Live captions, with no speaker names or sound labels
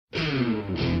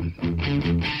Welcome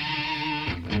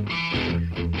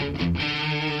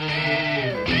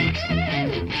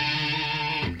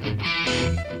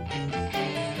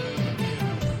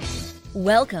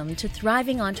to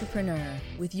Thriving Entrepreneur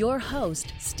with your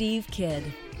host, Steve Kidd,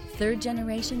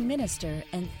 third-generation minister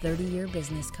and 30-year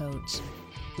business coach.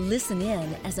 Listen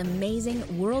in as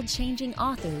amazing, world-changing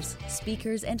authors,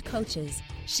 speakers, and coaches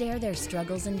share their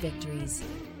struggles and victories.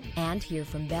 And hear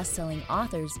from best-selling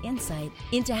authors' insight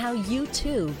into how you,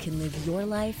 too, can live your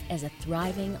life as a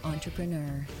thriving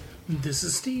entrepreneur. This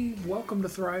is Steve. Welcome to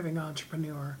Thriving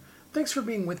Entrepreneur. Thanks for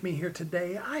being with me here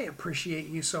today. I appreciate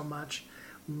you so much.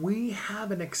 We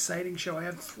have an exciting show. I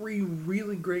have 3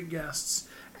 really great guests,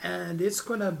 and it's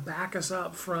going to back us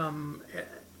up from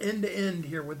end to end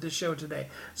here with this show today.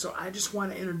 So I just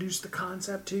want to introduce the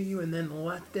concept to you and then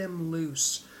let them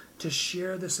loose to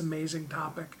share this amazing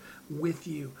topic with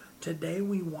you. Today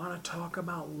we want to talk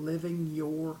about living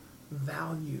your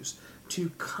values, to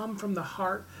come from the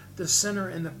heart, the center,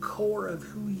 and the core of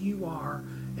who you are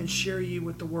and share you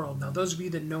with the world. Now, those of you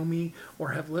that know me or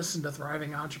have listened to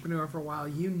Thriving Entrepreneur for a while,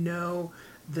 you know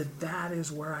that that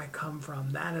is where I come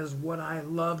from. That is what I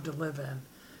love to live in,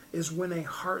 is when a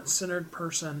heart-centered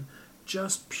person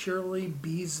just purely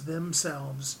bees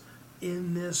themselves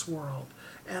in this world.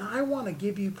 And I want to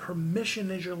give you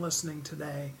permission as you're listening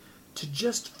today to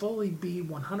just fully be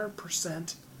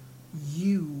 100%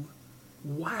 you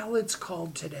while it's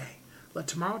called today. Let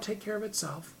tomorrow take care of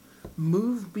itself.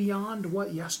 Move beyond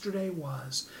what yesterday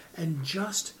was and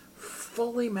just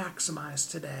fully maximize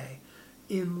today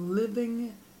in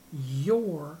living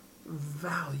your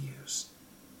values.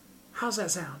 How's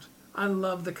that sound? I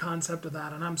love the concept of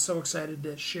that, and I'm so excited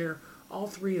to share all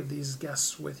 3 of these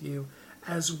guests with you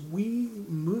as we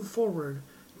move forward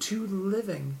to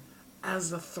living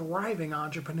as a thriving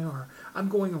entrepreneur. I'm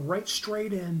going right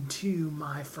straight into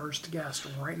my first guest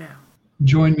right now.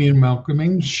 Join me in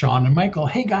welcoming Shawn and Michael.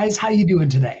 Hey guys, how you doing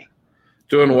today?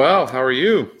 Doing well. How are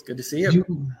you? Good to see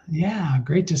you. Yeah,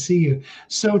 great to see you.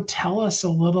 So tell us a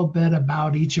little bit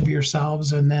about each of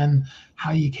yourselves and then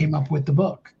how you came up with the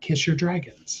book, Kiss Your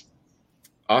Dragons.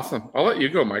 Awesome. I'll let you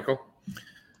go, Michael.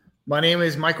 My name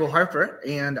is Michael Harper,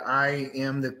 and I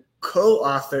am the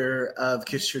co-author of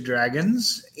Kiss Your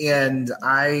Dragons, and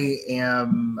I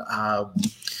am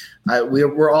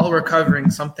we're all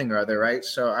recovering something or other, right?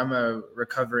 So I'm a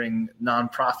recovering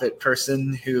nonprofit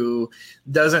person who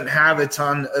doesn't have a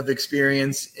ton of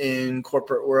experience in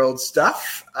corporate world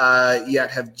stuff,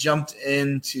 yet have jumped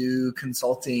into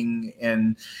consulting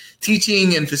and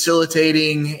teaching and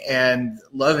facilitating and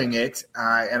loving it.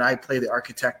 And I play the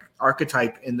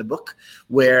archetype in the book,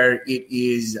 where it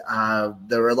is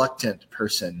the reluctant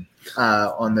person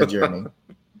on the journey.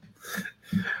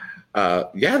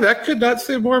 That could not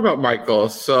say more about Michael.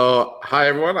 So, hi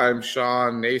everyone, I'm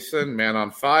Shawn, Nason, man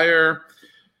on fire,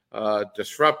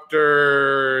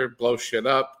 disruptor, blow shit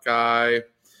up guy,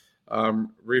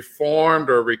 reformed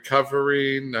or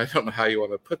recovering, I don't know how you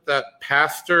want to put that,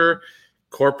 pastor,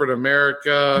 corporate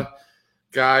America,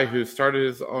 guy who started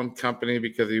his own company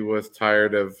because he was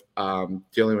tired of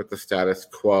dealing with the status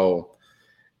quo.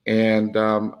 And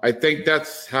I think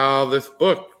that's how this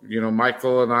book,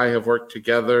 Michael and I have worked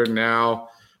together now,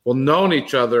 known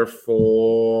each other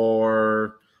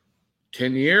for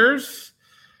 10 years.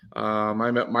 I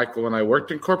met Michael when I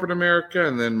worked in corporate America,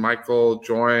 and then Michael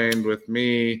joined with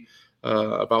me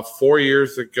about 4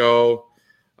 years ago.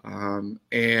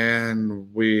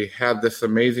 And we had this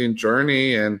amazing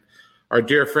journey, and our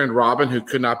dear friend Robin, who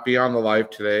could not be on the live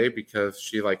today because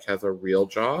she has a real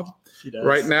job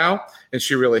right now, and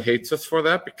she really hates us for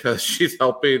that because she's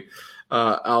helping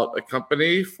out a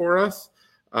company for us.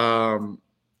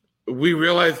 We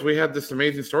realized we had this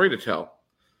amazing story to tell.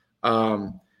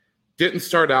 Didn't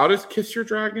start out as Kiss Your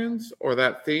Dragons or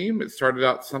that theme. It started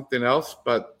out something else,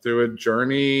 but through a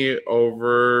journey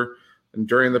over and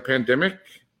during the pandemic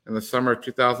in the summer of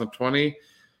 2020,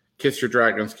 Kiss Your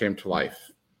Dragons came to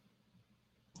life.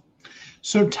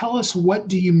 So tell us, what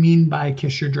do you mean by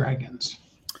Kiss Your Dragons?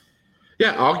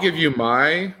 Yeah, I'll give you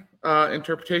my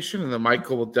interpretation, and then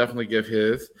Michael will definitely give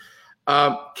his.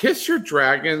 Kiss Your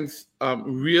Dragons,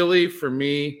 really, for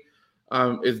me,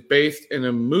 is based in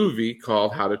a movie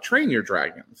called How to Train Your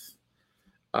Dragons.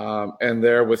 And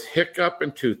there was Hiccup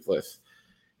and Toothless.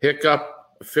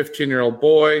 Hiccup, a 15-year-old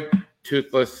boy,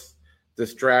 Toothless,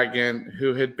 this dragon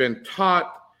who had been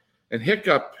taught, and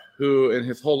Hiccup, who in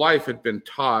his whole life had been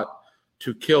taught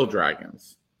to kill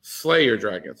dragons, slay your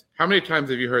dragons. How many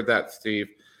times have you heard that, Steve,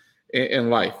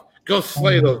 in life? Go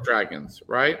slay those dragons,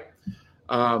 right?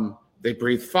 They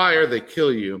breathe fire, they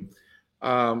kill you.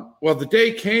 Well, the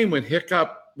day came when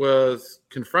Hiccup was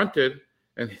confronted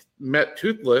and met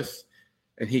Toothless,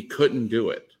 and he couldn't do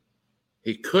it.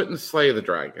 He couldn't slay the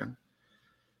dragon.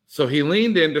 So he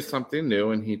leaned into something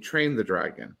new, and he trained the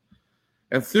dragon.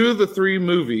 And through the 3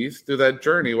 movies, through that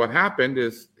journey, what happened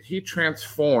is he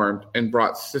transformed and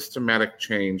brought systematic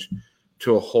change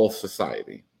to a whole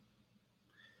society.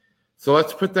 So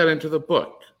let's put that into the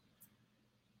book.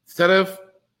 Instead of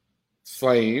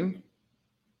slaying,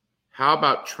 how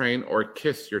about train or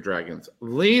kiss your dragons?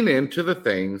 Lean into the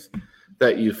things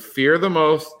that you fear the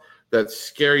most, that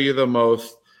scare you the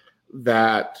most,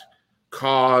 that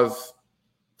cause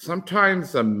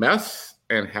sometimes a mess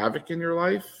and havoc in your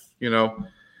life.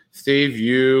 Steve,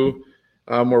 you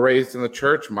were raised in the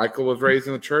church. Michael was raised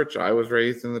in the church. I was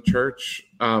raised in the church.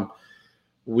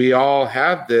 We all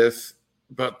have this,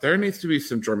 but there needs to be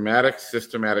some dramatic,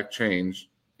 systematic change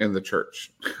in the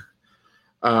church.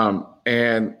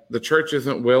 And the church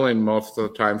isn't willing most of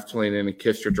the times to lean in and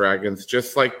kiss your dragons,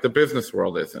 just like the business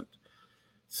world isn't.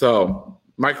 So,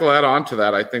 Michael, add on to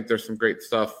that. I think there's some great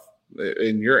stuff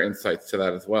in your insights to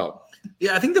that as well.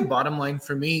 Yeah, I think the bottom line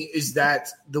for me is that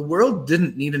the world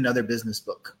didn't need another business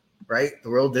book, right? The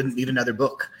world didn't need another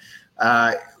book.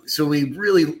 So we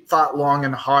really thought long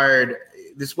and hard.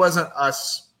 This wasn't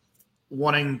us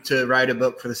wanting to write a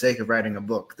book for the sake of writing a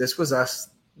book. This was us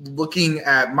looking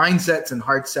at mindsets and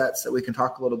heartsets that we can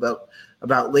talk a little bit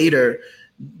about later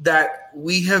that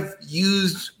we have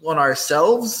used on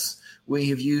ourselves, we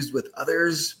have used with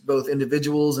others, both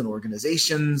individuals and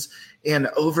organizations. And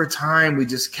over time, we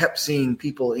just kept seeing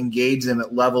people engage them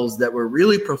at levels that were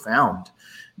really profound.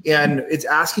 And it's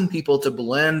asking people to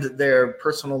blend their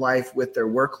personal life with their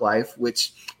work life,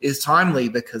 which is timely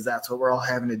because that's what we're all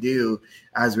having to do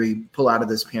as we pull out of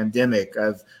this pandemic.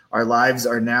 Our lives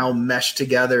are now meshed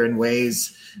together in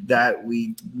ways that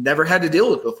we never had to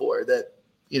deal with before. That,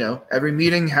 every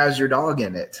meeting has your dog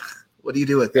in it. What do you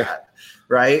do with that?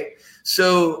 Right?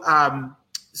 So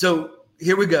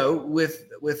here we go with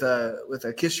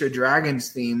a Kiss Your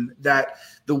Dragons theme that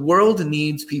the world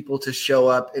needs people to show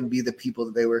up and be the people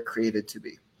that they were created to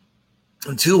be.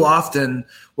 And too often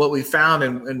what we found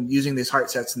in using these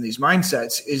heart sets and these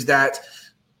mindsets is that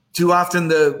too often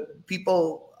the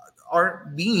people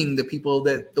aren't being the people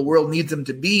that the world needs them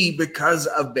to be because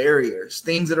of barriers,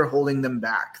 things that are holding them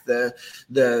back, the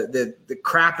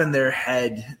crap in their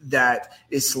head that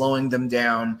is slowing them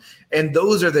down. And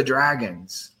those are the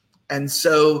dragons. And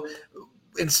so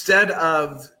instead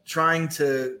of trying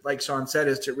to, like Shawn said,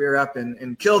 is to rear up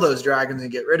and kill those dragons and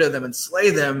get rid of them and slay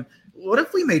them, what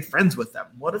if we made friends with them?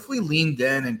 What if we leaned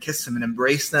in and kissed them and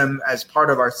embraced them as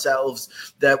part of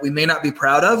ourselves that we may not be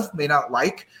proud of, may not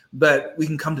like, but we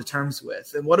can come to terms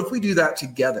with? And what if we do that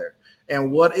together?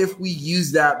 And what if we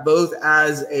use that both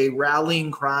as a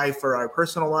rallying cry for our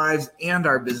personal lives and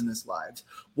our business lives?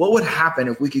 What would happen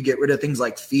if we could get rid of things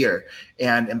like fear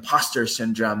and imposter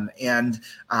syndrome and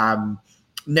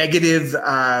negative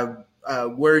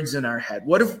words in our head?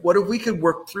 What if we could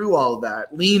work through all of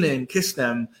that, lean in, kiss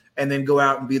them, and then go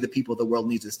out and be the people the world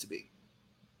needs us to be?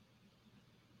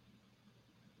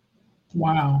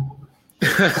 Wow.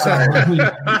 So,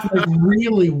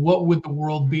 really, what would the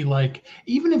world be like,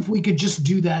 even if we could just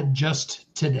do that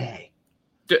just today?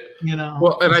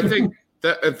 Well, and I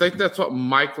think that's what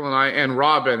Michael and I and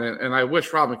Robin, and I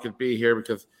wish Robin could be here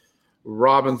because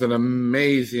Robin's an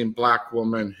amazing Black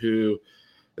woman who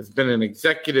has been an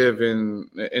executive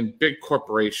in big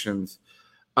corporations.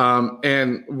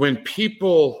 And when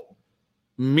people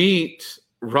meet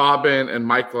Robin and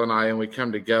Michael and I, and we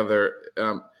come together,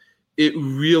 it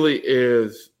really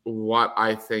is what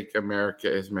I think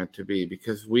America is meant to be,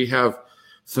 because we have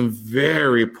some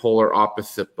very polar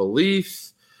opposite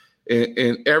beliefs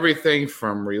in everything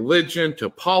from religion to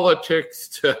politics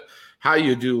to how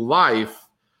you do life.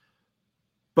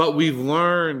 But we've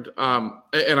learned,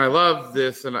 and I love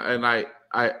this, and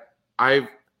I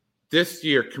this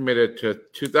year committed to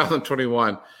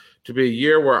 2021 to be a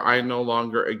year where I no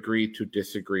longer agree to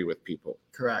disagree with people.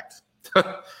 Correct.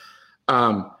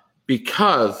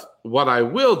 Because what I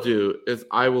will do is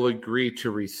I will agree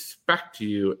to respect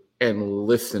you and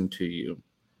listen to you.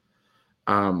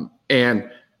 And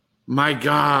my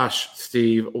gosh,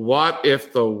 Steve, what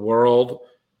if the world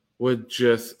would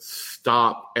just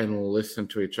stop and listen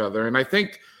to each other? And I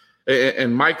think,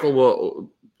 and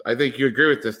Michael I think you agree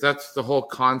with this. That's the whole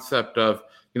concept of,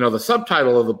 the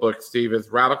subtitle of the book, Steve, is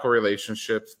Radical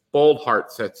Relationships, Bold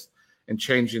Heartsets, and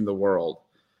Changing the World.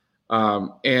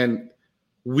 And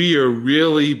we are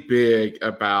really big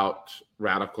about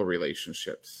radical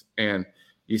relationships. And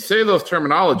you say those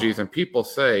terminologies and people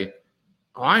say,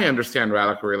 oh, I understand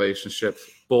radical relationships.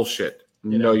 Bullshit.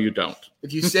 No, you don't.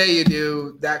 If you say you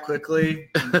do that quickly,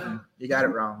 you got it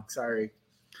wrong. Sorry.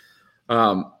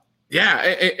 Yeah,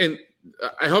 and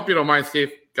I hope you don't mind,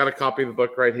 Steve. Got a copy of the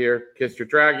book right here, Kiss Your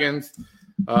Dragons.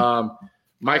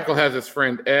 Michael has his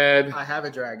friend Ed. I have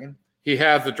a dragon. He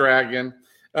has a dragon.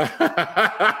 But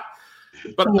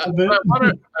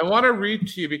I want to read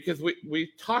to you because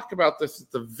we talk about this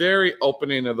at the very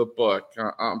opening of the book.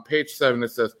 On page 7, it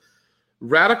says,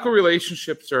 radical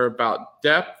relationships are about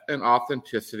depth and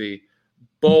authenticity,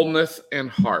 boldness and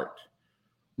heart.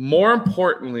 More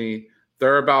importantly,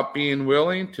 they're about being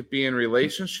willing to be in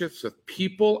relationships with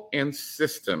people and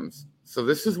systems. So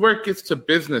this is where it gets to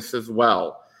business as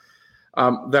well,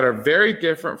 that are very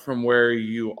different from where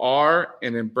you are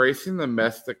and embracing the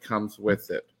mess that comes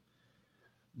with it.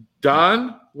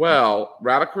 Done well,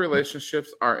 radical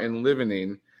relationships are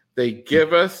enlivening. They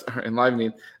give us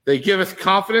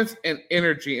confidence and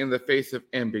energy in the face of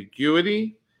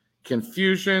ambiguity,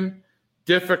 confusion,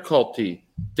 difficulty,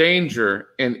 danger,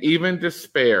 and even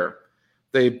despair.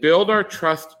 They build our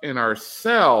trust in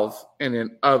ourselves and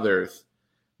in others.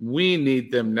 We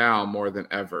need them now more than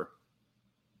ever.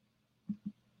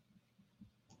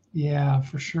 Yeah,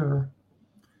 for sure.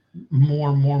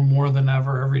 More than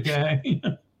ever every day.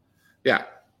 Yeah.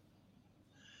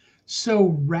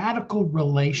 So radical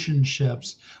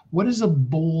relationships. What is a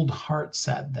bold heart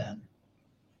set then?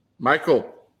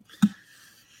 Michael.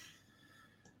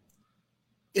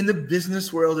 In the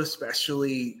business world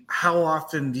especially, how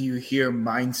often do you hear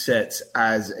mindsets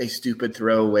as a stupid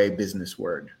throwaway business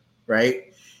word,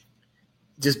 right?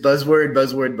 Just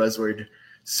buzzword.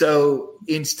 So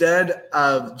instead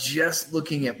of just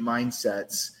looking at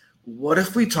mindsets, what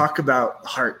if we talk about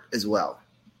heart as well?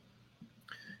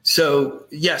 So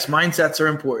yes, mindsets are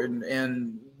important,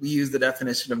 and we use the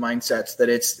definition of mindsets that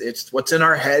it's what's in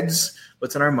our heads,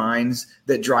 what's in our minds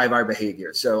that drive our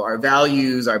behavior. So our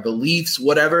values, our beliefs,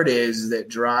 whatever it is that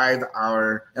drive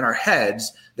in our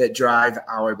heads that drive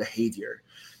our behavior.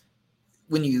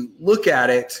 When you look at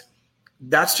it,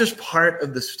 that's just part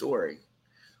of the story.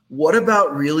 What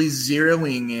about really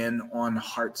zeroing in on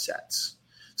heart sets?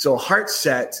 So a heart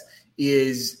set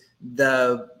is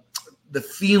the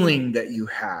feeling that you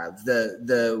have,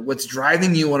 the what's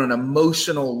driving you on an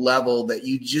emotional level that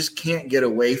you just can't get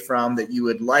away from, that you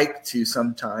would like to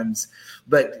sometimes,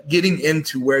 but getting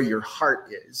into where your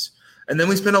heart is. And then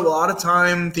we spend a lot of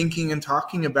time thinking and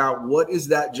talking about what is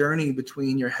that journey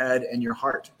between your head and your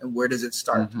heart, and where does it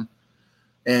start? Mm-hmm.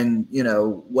 And,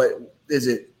 what is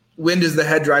it? When does the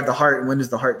head drive the heart, and when does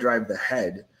the heart drive the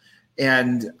head?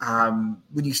 And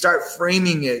when you start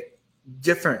framing it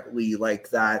differently like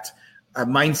that, a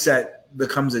mindset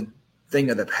becomes a thing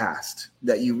of the past,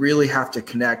 that you really have to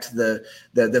connect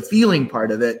the feeling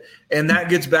part of it. And that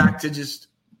gets back to just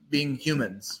being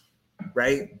humans,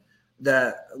 right?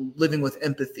 The living with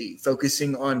empathy,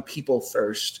 focusing on people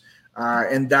first.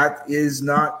 And that is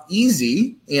not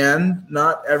easy, and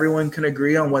not everyone can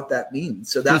agree on what that means.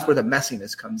 So that's where the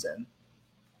messiness comes in.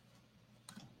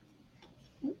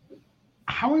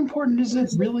 How important is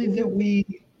it really that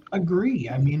we agree?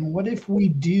 I mean, what if we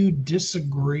do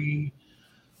disagree?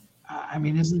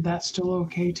 Isn't that still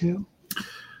okay too?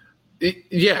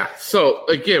 Yeah. So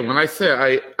again, when I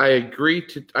say I agree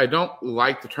to, I don't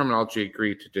like the terminology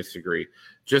agree to disagree.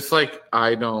 Just like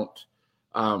I don't,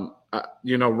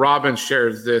 Robin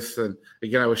shares this, and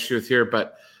again, I wish she was here,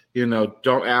 but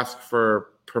don't ask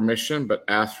for permission, but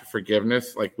ask for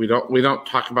forgiveness. Like we don't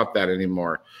talk about that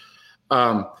anymore.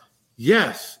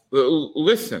 Yes.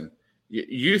 Listen.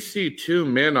 You see two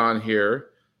men on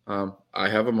here. I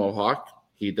have a mohawk.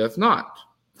 He does not.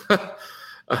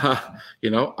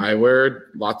 I wear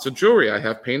lots of jewelry. I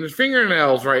have painted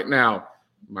fingernails right now.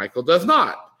 Michael does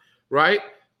not, right?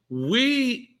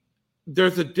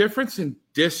 There's a difference in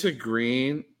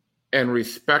disagreeing and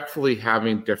respectfully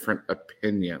having different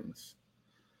opinions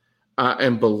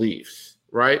and beliefs,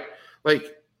 right?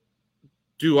 Like,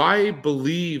 do I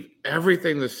believe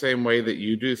everything the same way that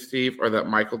you do, Steve, or that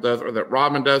Michael does, or that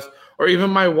Robin does, or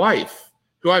even my wife,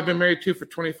 who I've been married to for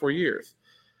 24 years?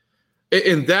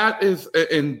 And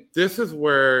this is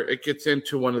where it gets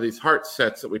into one of these heart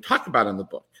sets that we talk about in the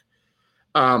book,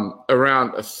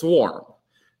 around a swarm.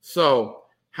 So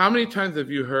how many times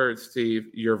have you heard, Steve,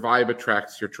 your vibe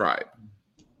attracts your tribe?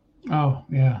 Oh,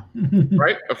 yeah.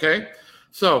 Right? Okay.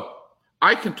 So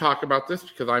I can talk about this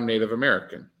because I'm Native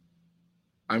American.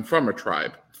 I'm from a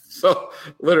tribe. So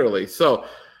literally. So,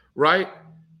 right.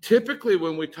 Typically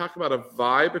when we talk about a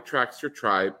vibe attracts your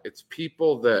tribe, it's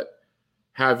people that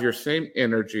have your same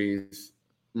energies,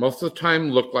 most of the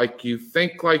time look like you,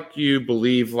 think like you,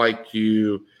 believe like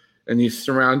you, and you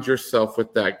surround yourself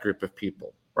with that group of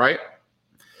people, right?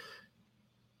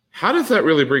 How does that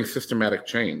really bring systematic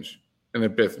change in a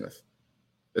business?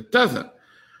 It doesn't.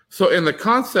 So in the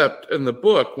concept in the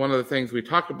book, one of the things we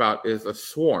talk about is a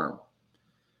swarm,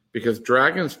 because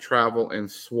dragons travel in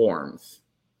swarms.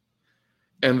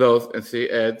 And see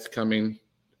Ed's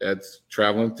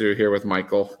traveling through here with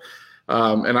Michael.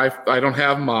 And I don't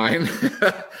have mine.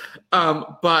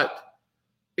 But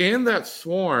in that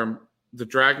swarm, the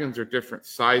dragons are different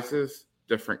sizes,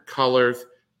 different colors,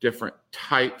 different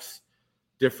types,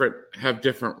 have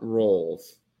different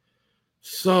roles.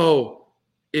 So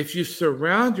if you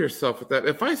surround yourself with that,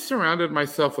 if I surrounded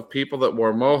myself with people that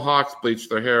wore mohawks, bleached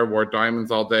their hair, wore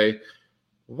diamonds all day,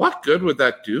 what good would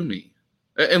that do me?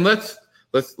 And let's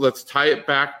tie it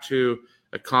back to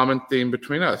a common theme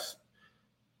between us.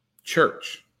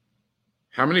 Church.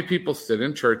 How many people sit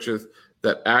in churches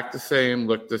that act the same,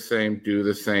 look the same, do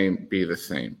the same, be the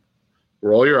same?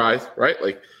 Roll your eyes, right?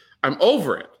 Like, I'm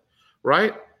over it,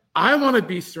 right? I want to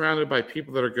be surrounded by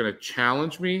people that are going to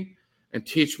challenge me and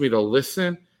teach me to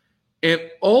listen and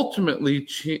ultimately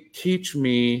teach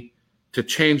me to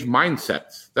change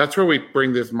mindsets. That's where we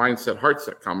bring this mindset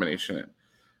heartset combination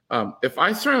in. If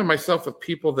I surrounded myself with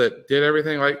people that did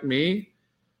everything like me,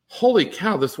 holy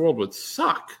cow, this world would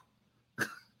suck.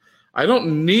 I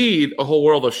don't need a whole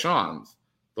world of Shawns.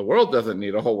 The world doesn't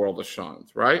need a whole world of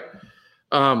Shawns, right?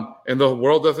 And the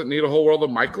world doesn't need a whole world of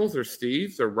Michaels or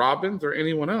Steves or Robins or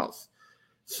anyone else.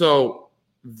 So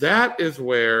that is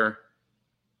where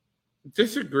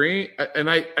disagree, and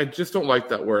I just don't like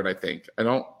that word.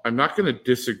 I'm not going to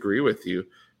disagree with you,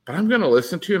 but I'm going to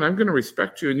listen to you and I'm going to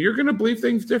respect you, and you're going to believe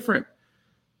things different.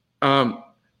 And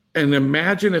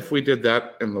imagine if we did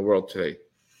that in the world today.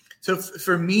 So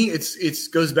for me, it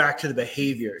goes back to the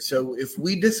behavior. So if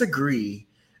we disagree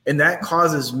and that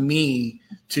causes me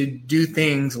to do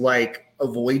things like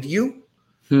avoid you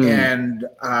and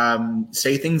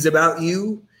say things about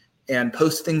you and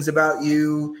post things about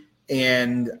you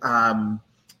and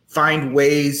find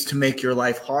ways to make your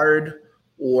life hard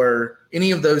or any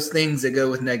of those things that go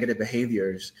with negative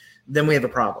behaviors, then we have a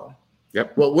problem.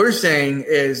 Yep. What we're saying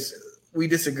is we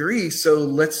disagree, so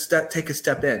let's take a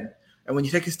step in. And when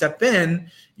you take a step in,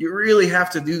 you really have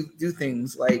to do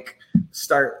things like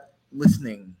start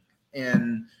listening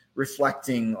and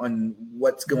reflecting on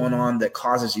what's going on that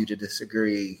causes you to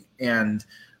disagree. And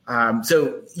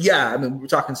we're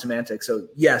talking semantics. So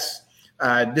yes,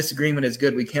 disagreement is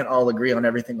good. We can't all agree on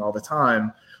everything all the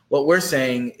time. What we're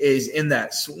saying is in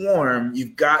that swarm,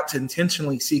 you've got to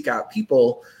intentionally seek out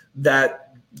people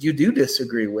that you do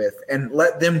disagree with and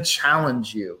let them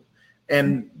challenge you.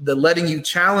 And the letting you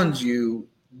challenge you,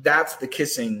 that's the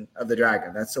kissing of the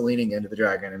dragon. That's the leaning into the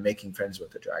dragon and making friends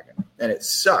with the dragon. And it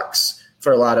sucks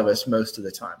for a lot of us most of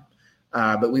the time.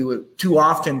 But too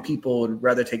often people would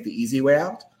rather take the easy way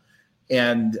out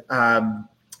and,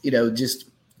 just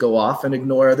go off and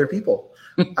ignore other people.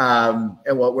 And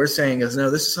what we're saying is, no,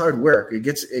 this is hard work. It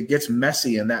gets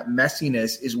messy, and that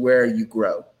messiness is where you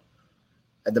grow.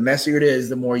 And the messier it is,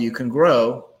 the more you can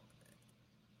grow.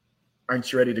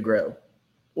 Aren't you ready to grow?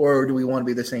 Or do we want to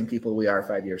be the same people we are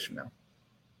 5 years from now?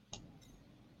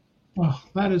 Oh,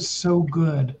 that is so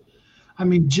good. I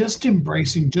mean, just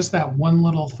embracing just that one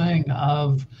little thing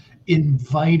of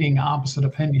inviting opposite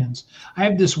opinions. I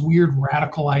have this weird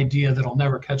radical idea that'll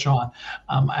never catch on.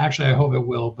 Actually, I hope it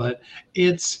will, but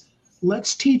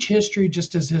let's teach history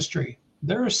just as history.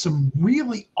 There are some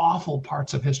really awful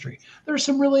parts of history. There are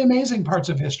some really amazing parts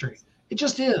of history. It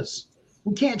just is.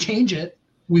 We can't change it.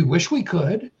 We wish we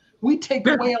could. We take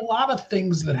away a lot of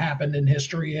things that happened in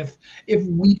history if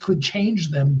we could change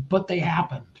them, but they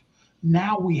happened.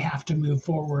 Now we have to move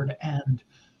forward and,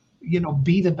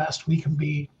 be the best we can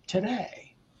be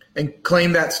today. And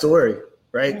claim that story,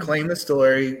 right? Yeah. Claim the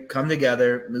story, come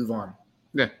together, move on.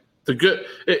 Yeah.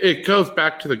 It goes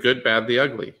back to the good, bad, the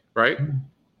ugly, right? Mm-hmm.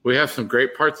 We have some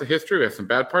great parts of history. We have some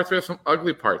bad parts. We have some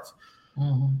ugly parts.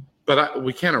 Mm-hmm. But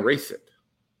we can't erase it.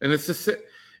 And it's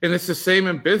the same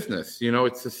in business.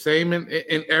 It's the same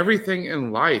in everything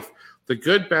in life. The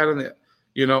good, bad, and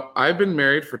the, I've been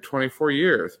married for 24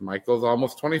 years. Michael's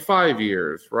almost 25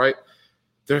 years, right?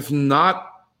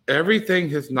 Everything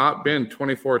has not been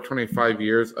 24, 25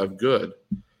 years of good.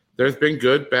 There's been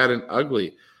good, bad, and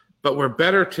ugly. But we're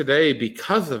better today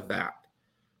because of that.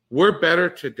 We're better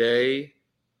today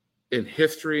in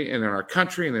history and in our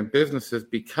country and in businesses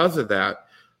because of that.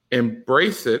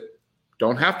 Embrace it.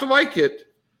 Don't have to like it,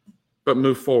 but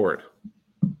move forward.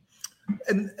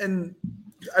 And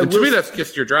to me, that's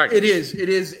kiss your dragon. It is.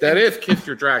 That is kiss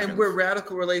your dragon. And where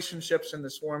radical relationships and the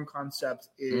swarm concept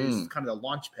is kind of the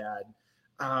launch pad.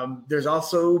 there's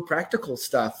also practical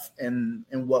stuff in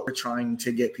what we're trying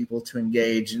to get people to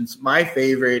engage. And my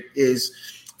favorite is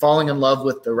falling in love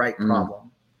with the right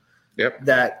problem. Yep.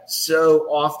 That so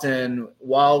often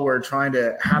while we're trying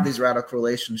to have these radical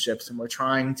relationships and we're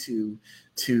trying to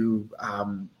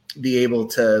be able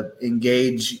to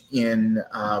engage in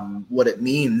what it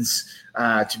means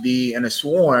to be in a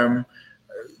swarm,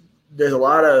 there's a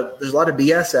lot of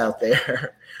BS out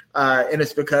there. And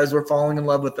it's because we're falling in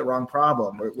love with the wrong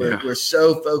problem. We're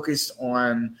so focused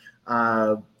on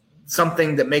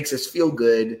something that makes us feel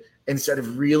good instead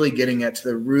of really getting at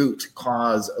the root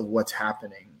cause of what's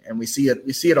happening. And we see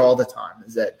it all the time,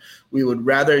 is that we would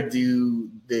rather do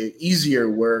the easier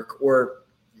work, or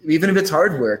even if it's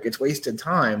hard work, it's wasted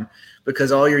time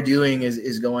because all you're doing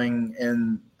is going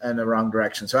in the wrong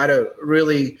direction. So I had a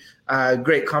really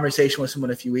great conversation with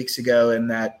someone a few weeks ago,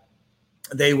 and that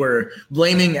they were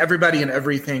blaming everybody and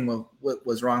everything what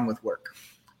was wrong with work.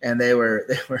 And they were,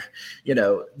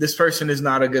 this person is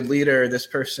not a good leader. This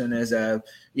person is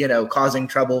causing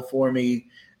trouble for me.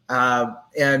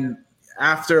 And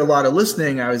after a lot of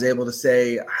listening, I was able to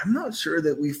say, I'm not sure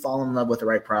that we fall in love with the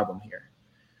right problem here.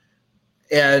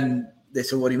 And they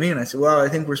said, what do you mean? I said, well, I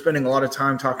think we're spending a lot of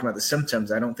time talking about the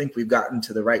symptoms. I don't think we've gotten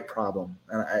to the right problem.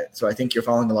 So I think you're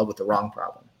falling in love with the wrong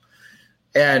problem.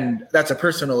 And that's a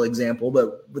personal example,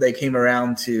 but they came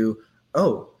around to,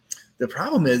 the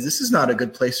problem is this is not a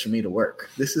good place for me to work.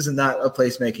 This is not a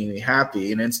place making me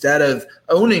happy. And instead of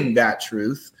owning that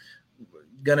truth,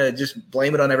 gonna just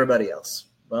blame it on everybody else.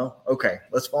 Well, okay,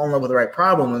 let's fall in love with the right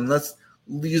problem, and let's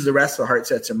use the rest of the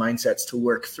heartsets and mindsets to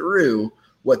work through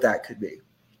what that could be.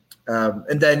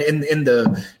 And then in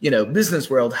the business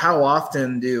world, how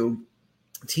often do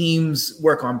teams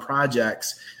work on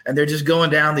projects and they're just going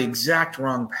down the exact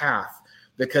wrong path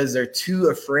because they're too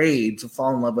afraid to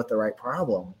fall in love with the right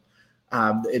problem?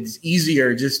 It's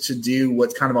easier just to do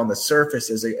what's kind of on the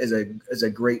surface as a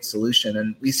great solution.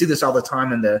 And we see this all the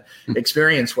time in the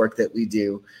experience work that we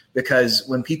do, because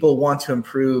when people want to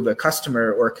improve a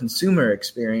customer or consumer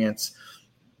experience,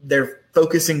 they're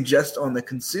focusing just on the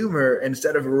consumer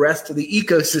instead of the rest of the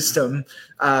ecosystem,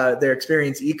 their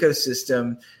experience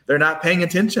ecosystem. They're not paying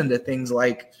attention to things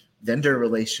like vendor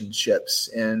relationships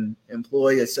and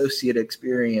employee associate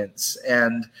experience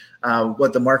and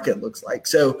what the market looks like.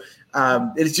 So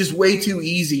it's just way too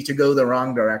easy to go the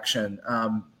wrong direction.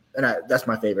 And that's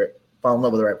my favorite. Fall in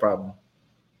love with the right problem.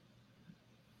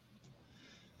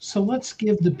 So let's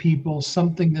give the people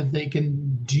something that they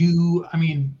can do. I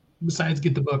mean, besides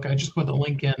get the book, I just put the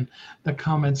link in the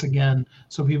comments again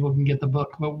so people can get the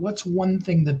book. But what's one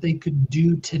thing that they could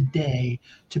do today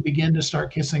to begin to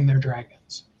start kissing their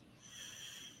dragons?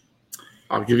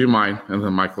 I'll give you mine, and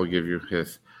then Michael will give you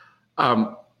his.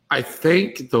 I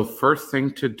think the first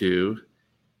thing to do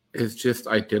is just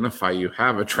identify you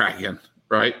have a dragon,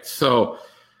 right? So,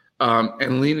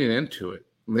 and leaning into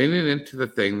the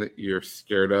thing that you're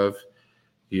scared of,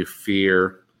 you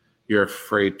fear, you're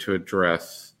afraid to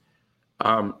address,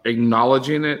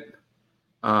 acknowledging it,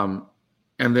 and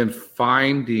then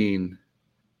finding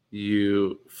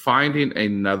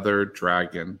another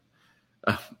dragon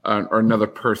or another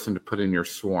person to put in your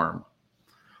swarm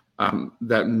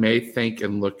that may think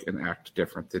and look and act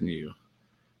different than you.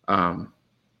 And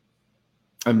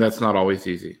that's not always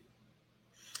easy.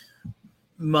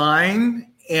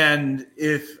 Mine, and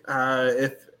if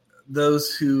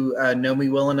those who know me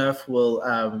well enough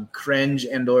will cringe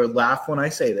and or laugh when I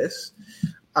say this,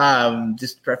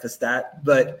 just to preface that,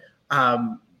 but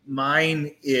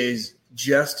mine is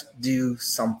just do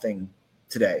something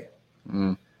today.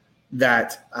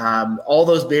 That all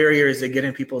those barriers that get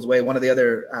in people's way, one of the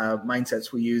other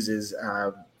mindsets we use is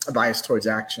a bias towards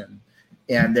action.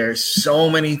 And there's so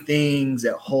many things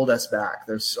that hold us back.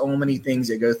 There's so many things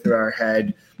that go through our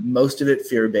head, most of it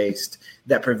fear-based,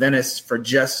 that prevent us from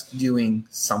just doing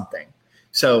something.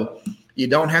 So you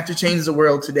don't have to change the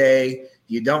world today.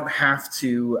 You don't have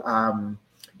to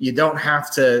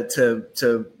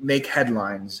make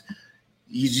headlines.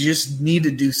 You just need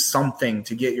to do something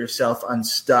to get yourself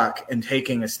unstuck and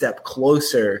taking a step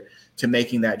closer to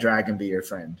making that dragon be your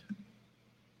friend.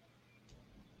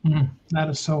 That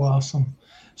is so awesome.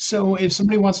 So if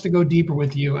somebody wants to go deeper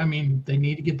with you, I mean, they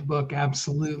need to get the book.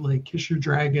 Absolutely. Kiss Your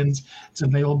Dragons. It's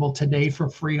available today for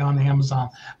free on Amazon.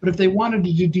 But if they wanted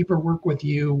to do deeper work with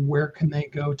you, where can they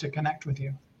go to connect with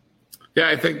you? Yeah,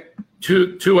 I think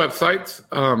two websites,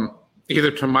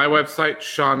 either to my website,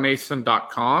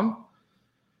 ShawnNason.com,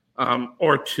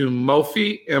 or to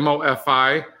Mofi,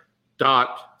 MOFI.co.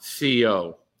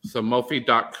 So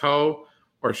Mofi.co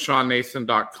or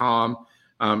ShawnNason.com.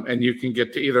 And you can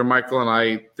get to either Michael and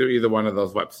I through either one of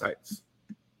those websites.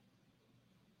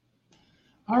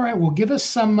 All right. Well, give us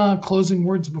some closing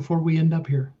words before we end up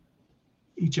here,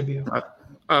 each of you.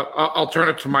 I'll turn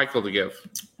it to Michael to give.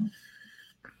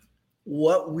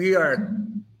 What we are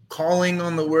calling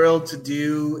on the world to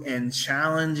do and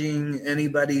challenging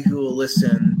anybody who will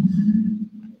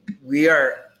listen, we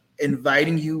are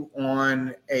inviting you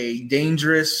on a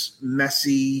dangerous,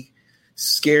 messy,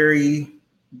 scary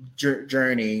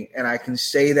journey. And I can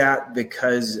say that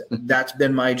because that's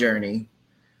been my journey.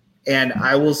 And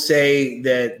I will say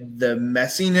that the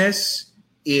messiness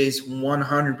is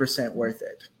 100% worth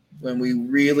it. When we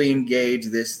really engage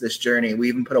this journey, we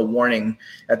even put a warning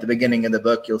at the beginning of the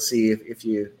book. You'll see if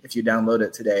you download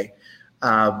it today.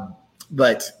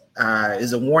 But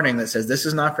is a warning that says this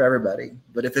is not for everybody.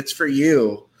 But if it's for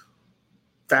you,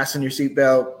 fasten your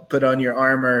seatbelt, put on your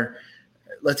armor,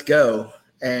 let's go.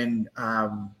 And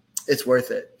it's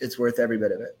worth it. It's worth every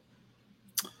bit of it.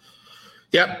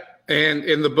 Yep. And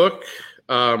in the book,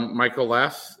 Michael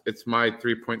laughs. It's my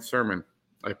 3-point sermon.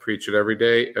 I preach it every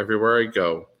day, everywhere I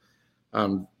go,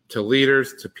 to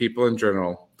leaders, to people in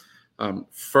general.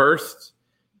 First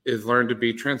is learn to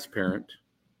be transparent.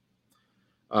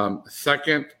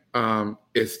 Second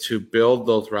is to build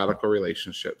those radical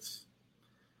relationships.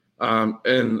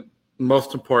 And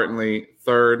most importantly,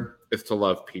 third is to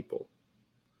love people.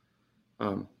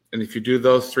 And if you do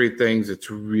those 3 things, it's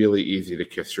really easy to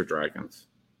kiss your dragons.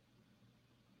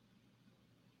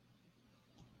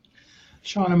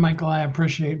 Shawn and Michael, I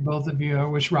appreciate both of you. I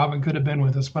wish Robin could have been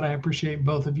with us, but I appreciate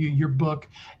both of you, your book,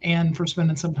 and for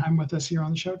spending some time with us here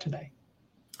on the show today.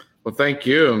 Well, thank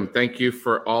you. And thank you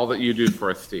for all that you do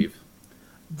for us, Steve.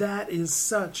 That is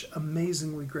such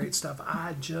amazingly great stuff.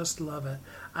 I just love it.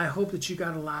 I hope that you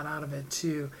got a lot out of it,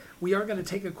 too. We are going to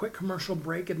take a quick commercial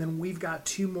break, and then we've got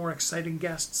 2 more exciting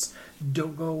guests.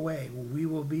 Don't go away. We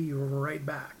will be right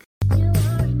back.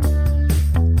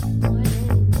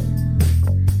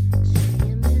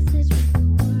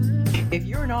 If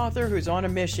you're an author who's on a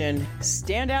mission,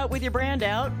 stand out with your brand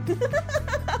out.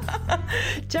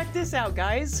 Check this out,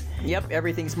 guys. Yep,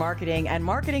 everything's marketing, and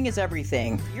marketing is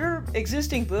everything. Your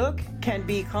existing book can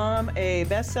become a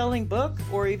best-selling book,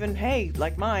 or even, hey,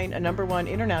 like mine, a #1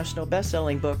 international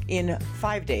best-selling book in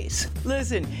 5 days.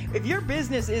 Listen, if your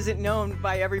business isn't known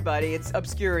by everybody, it's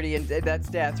obscurity, and that's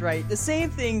death, right? The same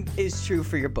thing is true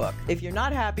for your book. If you're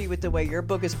not happy with the way your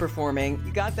book is performing,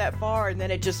 you got that far, and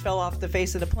then it just fell off the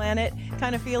face of the planet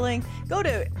kind of feeling, go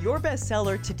to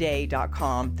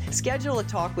yourbestsellertoday.com. Schedule a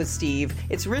talk with Steve.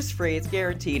 It's risk-free, it's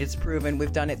guaranteed, it's proven.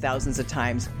 We've done it thousands of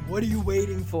times. What are you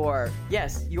waiting for?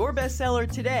 Yes,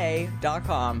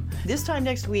 yourbestsellertoday.com. This time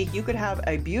next week, you could have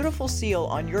a beautiful seal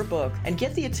on your book and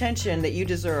get the attention that you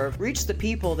deserve. Reach the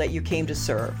people that you came to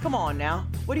serve. Come on now.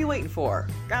 What are you waiting for?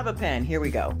 Grab a pen. Here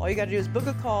we go. All you got to do is book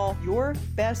a call.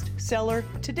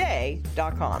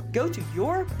 Yourbestsellertoday.com. Go to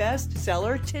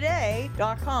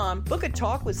yourbestsellertoday.com. Book a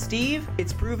talk with Steve.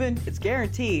 It's proven. It's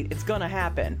guaranteed. It's going to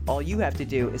happen. All you have to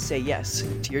do is say yes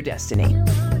to your destiny.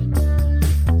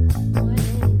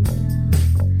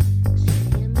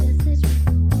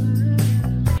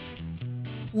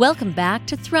 Welcome back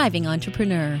to Thriving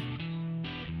Entrepreneur.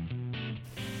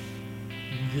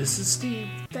 This is Steve.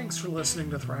 Thanks for listening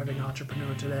to Thriving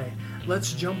Entrepreneur today.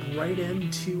 Let's jump right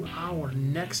into our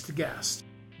next guest.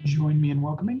 Join me in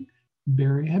welcoming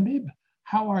Barry Habib.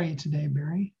 How are you today,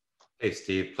 Barry? Hey,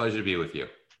 Steve. Pleasure to be with you.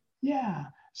 Yeah.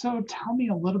 So tell me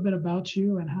a little bit about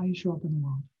you and how you show up in the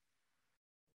world.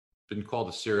 Been called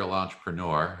a serial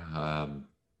entrepreneur.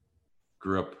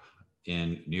 Grew up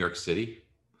in New York City.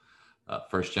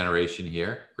 First generation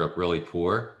here. Grew up really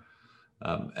poor.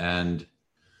 And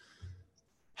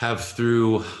have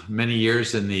through many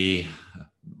years in the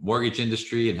mortgage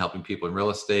industry and helping people in real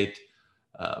estate,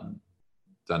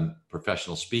 done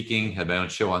professional speaking, had my own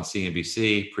show on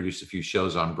CNBC, produced a few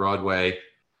shows on Broadway,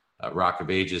 Rock of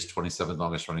Ages, 27th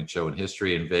longest running show in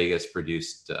history in Vegas,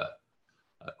 produced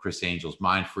Chris Angel's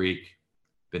Mind Freak,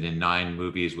 been in 9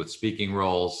 movies with speaking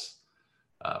roles,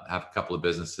 have a couple of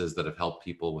businesses that have helped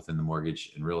people within the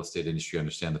mortgage and real estate industry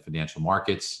understand the financial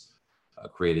markets,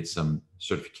 created some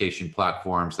certification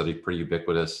platforms that are pretty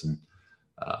ubiquitous, and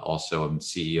also I'm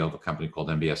CEO of a company called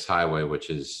MBS Highway, which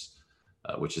is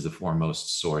the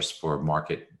foremost source for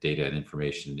market data and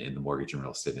information in the mortgage and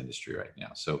real estate industry right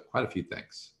now. So quite a few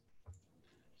things.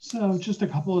 So just a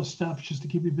couple of steps just to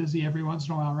keep you busy every once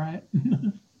in a while, right?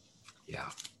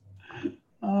 Yeah.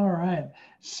 All right.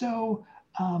 So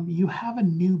you have a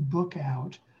new book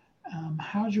out.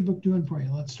 How's your book doing for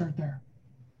you? Let's start there.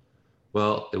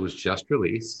 Well, it was just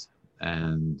released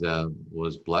and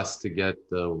was blessed to get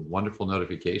the wonderful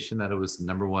notification that it was the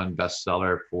 #1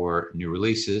 bestseller for new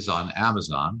releases on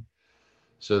Amazon.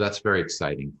 So that's very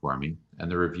exciting for me. And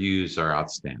the reviews are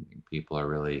outstanding. People are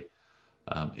really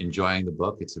enjoying the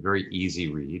book. It's a very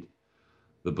easy read.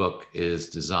 The book is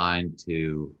designed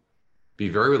to be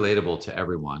very relatable to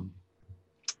everyone.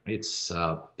 It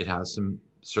has some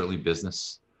certainly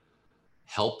business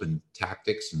help and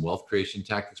tactics and wealth creation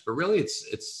tactics, but really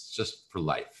it's just for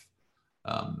life.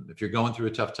 If you're going through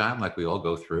a tough time, like we all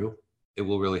go through, it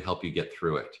will really help you get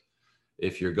through it.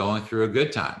 If you're going through a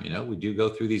good time, we do go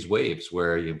through these waves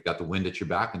where you've got the wind at your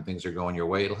back and things are going your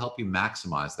way. It'll help you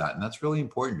maximize that. And that's really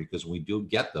important, because when we do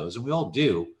get those, and we all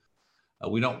do,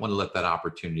 we don't want to let that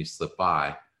opportunity slip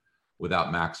by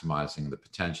without maximizing the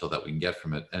potential that we can get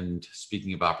from it. And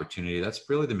speaking of opportunity, that's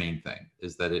really the main thing,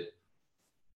 is that it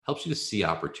helps you to see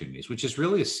opportunities, which is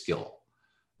really a skill.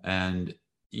 And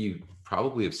you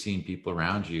probably have seen people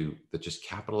around you that just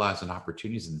capitalize on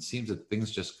opportunities, and it seems that things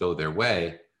just go their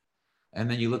way. And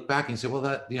then you look back and say, well,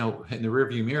 that, in the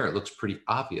rearview mirror, it looks pretty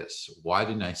obvious. Why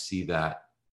didn't I see that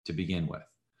to begin with?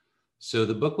 So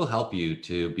the book will help you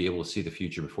to be able to see the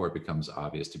future before it becomes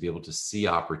obvious, to be able to see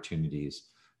opportunities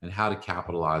and how to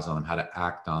capitalize on them, how to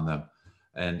act on them,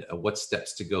 and what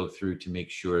steps to go through to make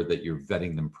sure that you're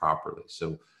vetting them properly.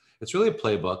 So it's really a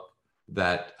playbook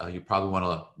that you probably want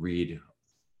to read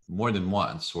more than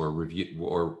once, or review,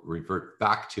 or revert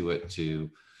back to it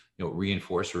to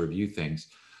reinforce or review things.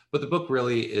 But the book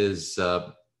really is,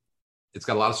 it's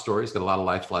got a lot of stories, got a lot of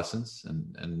life lessons.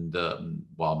 And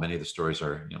while many of the stories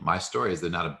are my stories,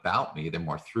 they're not about me, they're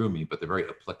more through me, but they're very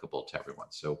applicable to everyone.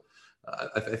 So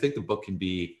I think the book can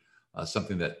be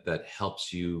something that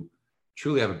helps you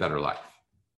truly have a better life.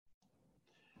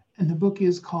 And the book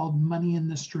is called Money in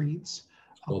the Streets,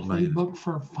 a playbook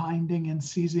for finding and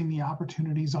seizing the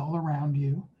opportunities all around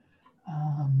you.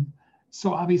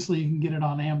 So obviously you can get it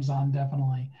on Amazon,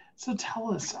 definitely. So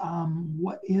tell us,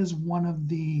 what is one of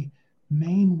the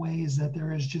main ways that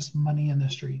there is just money in the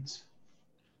streets?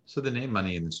 So the name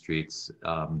Money in the Streets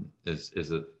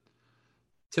is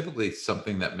typically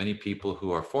something that many people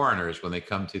who are foreigners, when they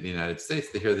come to the United States,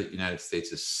 they hear that the United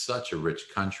States is such a rich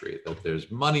country, that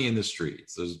there's money in the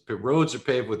streets, roads are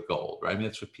paved with gold, right? I mean,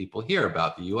 that's what people hear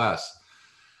about the US.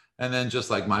 And then just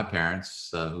like my parents,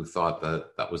 who thought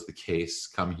that that was the case,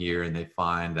 come here and they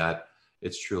find that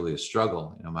it's truly a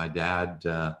struggle. My dad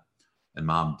and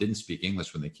mom didn't speak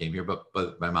English when they came here,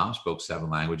 but my mom spoke 7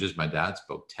 languages. My dad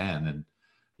spoke 10, and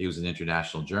he was an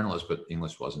international journalist, but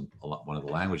English wasn't one of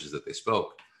the languages that they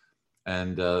spoke.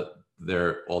 And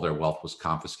all their wealth was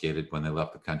confiscated when they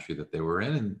left the country that they were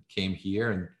in, and came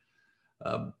here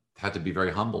and had to be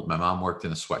very humbled. My mom worked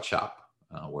in a sweatshop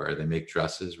where they make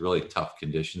dresses, really tough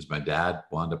conditions. My dad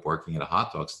wound up working at a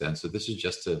hot dog stand. So this is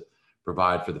just to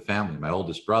provide for the family. My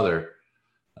oldest brother,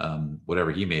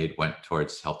 whatever he made went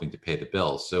towards helping to pay the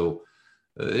bills. So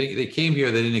they came here,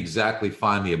 they didn't exactly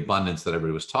find the abundance that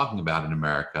everybody was talking about in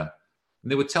America.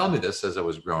 And they would tell me this as I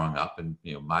was growing up. And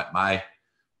my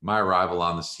arrival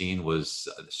on the scene was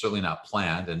certainly not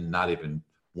planned and not even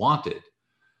wanted.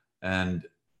 And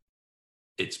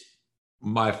it's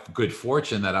my good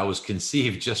fortune that I was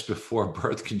conceived just before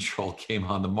birth control came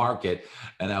on the market,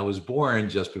 and I was born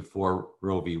just before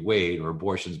Roe v. Wade, or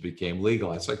abortions, became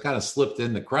legal. So I kind of slipped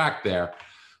in the crack there.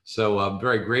 So I'm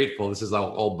very grateful. This is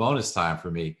all bonus time for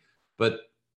me. But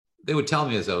they would tell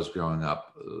me as I was growing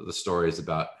up the stories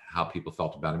about how people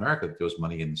felt about America, that there was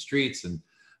money in the streets, and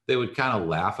they would kind of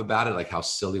laugh about it, like how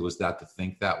silly was that to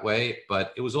think that way.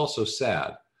 But it was also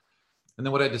sad. And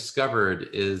then what I discovered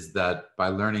is that by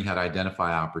learning how to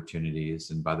identify opportunities,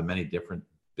 and by the many different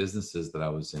businesses that I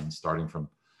was in, starting from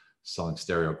selling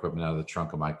stereo equipment out of the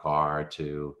trunk of my car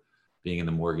to being in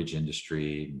the mortgage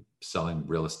industry, selling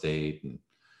real estate, and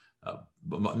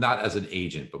not as an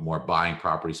agent, but more buying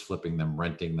properties, flipping them,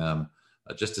 renting them,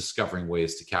 just discovering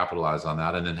ways to capitalize on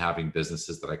that, and then having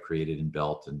businesses that I created and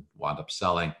built and wound up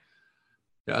selling.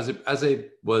 As I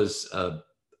was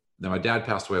now, my dad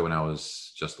passed away when I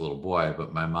was just a little boy,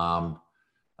 but my mom,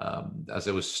 as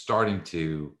I was starting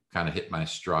to kind of hit my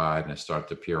stride and I started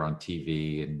to appear on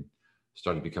TV and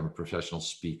started to become a professional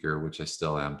speaker, which I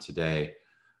still am today,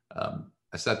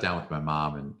 I sat down with my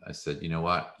mom and I said, you know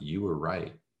what, you were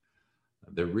right.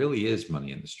 There really is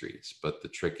money in the streets, but the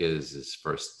trick is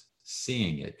first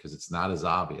seeing it, because it's not as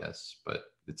obvious, but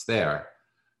it's there.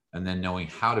 And then knowing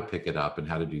how to pick it up and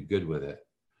how to do good with it.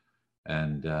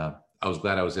 And I was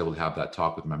glad I was able to have that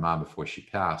talk with my mom before she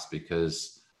passed,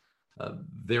 because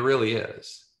there really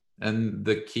is. And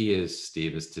the key is,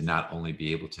 Steve, is to not only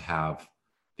be able to have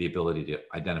the ability to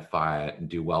identify it and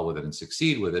do well with it and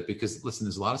succeed with it, because listen,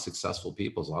 there's a lot of successful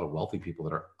people, there's a lot of wealthy people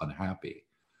that are unhappy.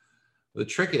 The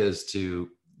trick is to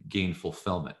gain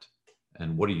fulfillment.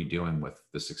 and what are you doing with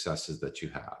the successes that you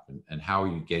have, and how are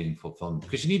you getting fulfillment?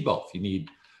 Because you need both. You need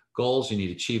goals, you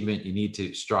need achievement, you need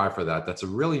to strive for that. That's a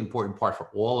really important part for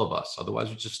all of us. Otherwise,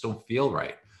 we just don't feel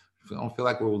right. We don't feel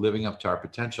like we're living up to our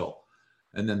potential.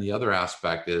 And then the other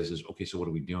aspect is okay, so what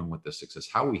are we doing with this success?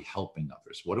 How are we helping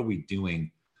others? What are we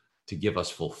doing to give us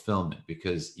fulfillment?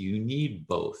 Because you need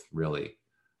both really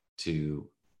to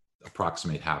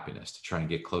approximate happiness, to try and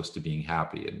get close to being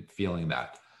happy and feeling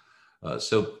that.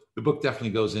 So the book definitely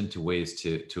goes into ways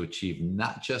to achieve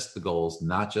not just the goals,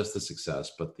 not just the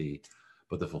success, but the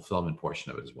fulfillment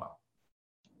portion of it as well.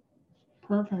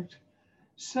 Perfect.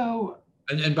 So,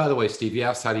 and by the way, Steve, you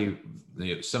asked how do you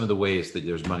some of the ways that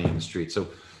there's money in the street. So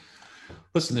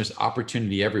listen, there's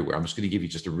opportunity everywhere. I'm just going to give you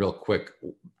just a real quick.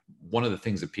 One of the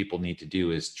things that people need to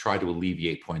do is try to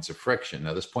alleviate points of friction.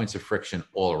 Now, there's points of friction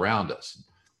all around us.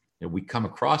 We come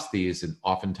across these, and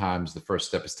oftentimes the first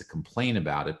step is to complain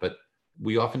about it, but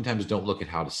we oftentimes don't look at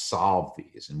how to solve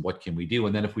these and what can we do.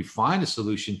 And then if we find a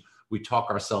solution, we talk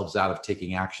ourselves out of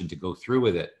taking action to go through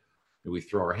with it. We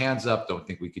throw our hands up, don't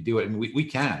think we could do it. And we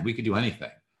could do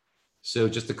anything. So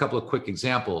just a couple of quick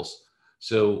examples.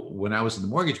 So when I was in the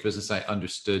mortgage business, I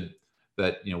understood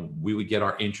that, we would get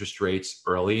our interest rates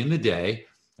early in the day,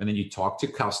 and then you talk to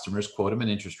customers, quote them an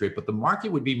interest rate, but the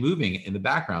market would be moving in the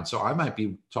background. So I might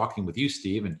be talking with you,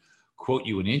 Steve, and quote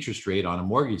you an interest rate on a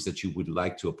mortgage that you would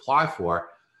like to apply for.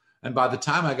 And by the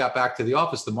time I got back to the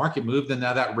office, the market moved, and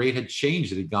now that rate had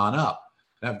changed. It had gone up.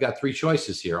 And I've got three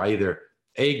choices here. I either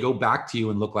A, go back to you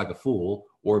and look like a fool,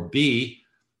 or B,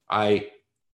 I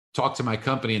talk to my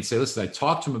company and say, listen, I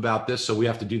talked to them about this, so we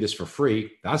have to do this for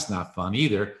free. That's not fun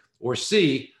either. Or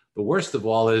C, the worst of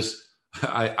all is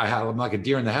I'm like a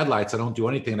deer in the headlights. I don't do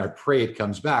anything and I pray it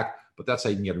comes back, but that's how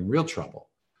you can get in real trouble.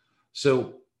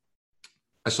 So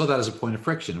I saw that as a point of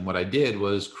friction. And what I did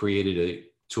was created a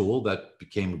tool that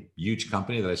became a huge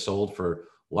company that I sold for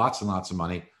lots and lots of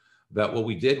money. That what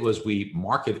we did was we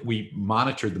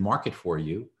monitored the market for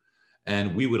you,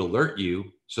 and we would alert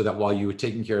you so that while you were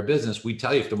taking care of business, we'd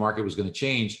tell you if the market was going to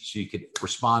change so you could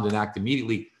respond and act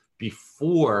immediately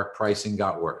before pricing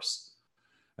got worse.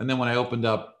 And then when I opened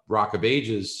up Rock of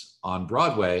Ages on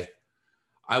Broadway,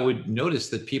 I would notice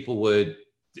that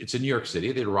it's in New York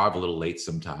City, they'd arrive a little late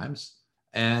sometimes.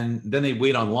 And then they'd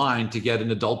wait online to get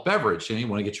an adult beverage. You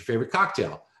want to get your favorite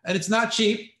cocktail. And it's not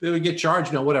cheap. They would get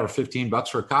charged, $15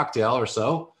 for a cocktail or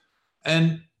so.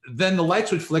 And then the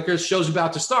lights would flicker, show's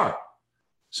about to start.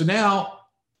 So now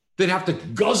they'd have to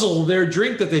guzzle their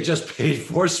drink that they just paid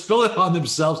for, spill it on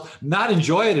themselves, not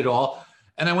enjoy it at all.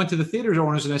 And I went to the theater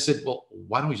owners and I said, well,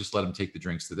 why don't we just let them take the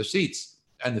drinks to their seats?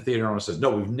 And the theater owner says, no,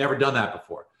 we've never done that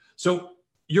before. So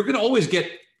you're going to always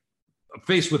get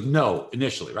faced with no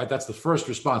initially, right? That's the first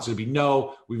response. It'll be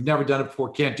no, we've never done it before,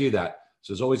 can't do that.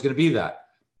 So there's always going to be that.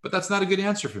 But that's not a good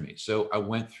answer for me. So I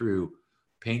went through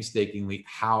painstakingly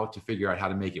how to figure out how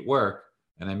to make it work.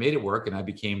 And I made it work. And I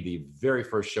became the very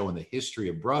first show in the history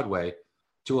of Broadway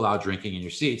to allow drinking in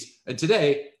your seats. And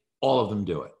today, all of them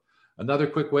do it. Another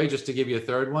quick way, just to give you a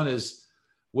third one, is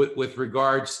with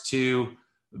regards to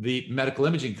the medical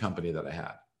imaging company that I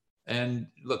had. And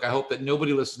look, I hope that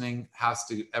nobody listening has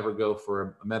to ever go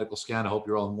for a medical scan. I hope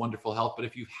you're all in wonderful health. But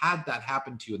if you've had that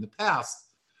happen to you in the past,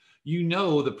 you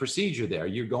know the procedure there.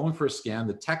 You're going for a scan.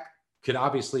 The tech could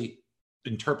obviously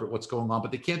interpret what's going on,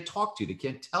 but they can't talk to you. They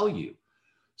can't tell you.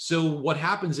 So what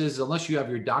happens is, unless you have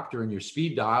your doctor in your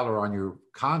speed dial or on your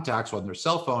contacts or on their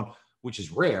cell phone, which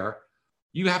is rare,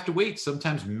 you have to wait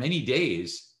sometimes many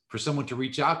days for someone to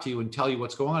reach out to you and tell you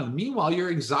what's going on. And meanwhile, your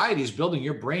anxiety is building.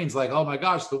 Your brain's like, oh my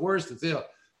gosh, the worst. It's ill.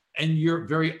 And you're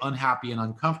very unhappy and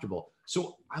uncomfortable.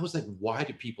 So I was like, why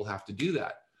do people have to do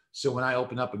that? So when I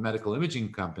opened up a medical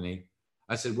imaging company,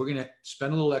 I said, we're going to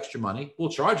spend a little extra money. We'll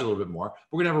charge a little bit more.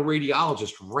 We're going to have a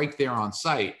radiologist right there on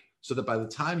site so that by the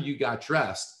time you got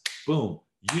dressed, boom,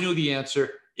 you knew the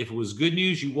answer. If it was good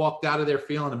news, you walked out of there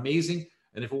feeling amazing.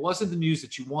 And if it wasn't the news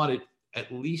that you wanted,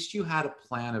 at least you had a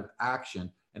plan of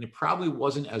action. And it probably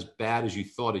wasn't as bad as you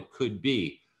thought it could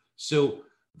be. So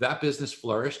that business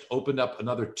flourished, opened up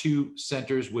another 2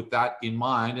 centers with that in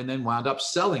mind, and then wound up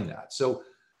selling that. So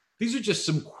these are just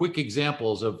some quick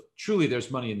examples of truly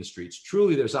there's money in the streets.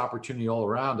 Truly there's opportunity all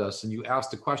around us. And you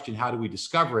asked the question, how do we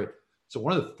discover it? So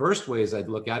one of the first ways I'd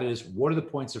look at it is, what are the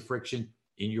points of friction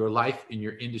in your life, in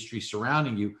your industry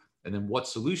surrounding you? And then what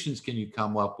solutions can you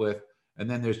come up with? And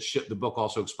then the book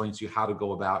also explains to you how to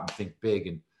go about and think big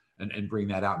and bring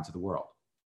that out into the world.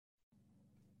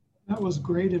 That was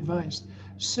great advice.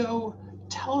 So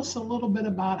tell us a little bit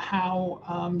about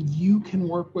how you can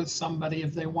work with somebody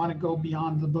if they want to go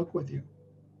beyond the book with you.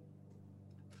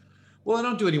 Well, I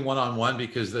don't do any one-on-one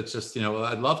because that's just,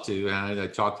 I'd love to. And I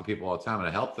talk to people all the time and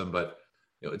I help them, but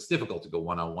it's difficult to go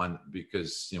one-on-one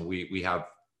because, we have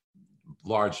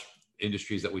large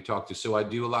industries that we talk to. So I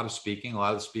do a lot of speaking. A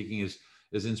lot of the speaking is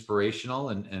inspirational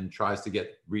and tries to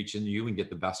reach into you and get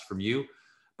the best from you.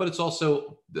 But it's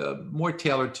also more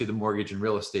tailored to the mortgage and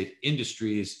real estate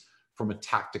industries from a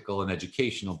tactical and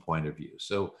educational point of view.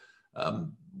 So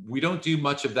we don't do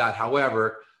much of that.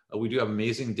 However, we do have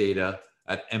amazing data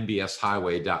at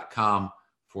mbshighway.com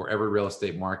for every real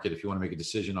estate market. If you want to make a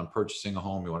decision on purchasing a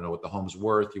home, you want to know what the home's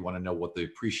worth, you want to know what the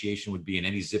appreciation would be in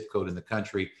any zip code in the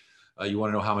country, you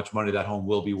want to know how much money that home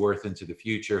will be worth into the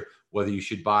future, whether you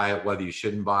should buy it, whether you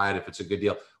shouldn't buy it, if it's a good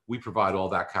deal. We provide all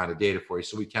that kind of data for you,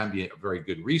 so we can be a very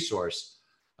good resource.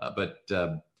 But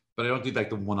I don't do like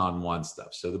the one-on-one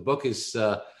stuff. So the book is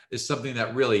something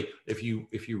that really, if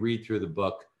you read through the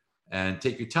book and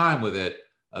take your time with it,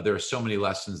 there are so many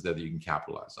lessons there that you can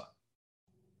capitalize on.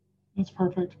 That's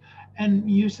perfect. And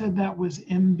you said that was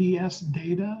MBS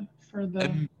data for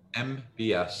the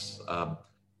MBS.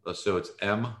 So it's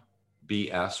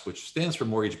MBS, which stands for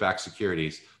mortgage-backed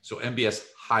securities. So MBS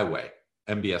Highway.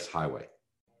 MBS Highway.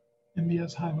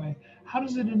 MBS Highway. How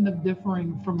does it end up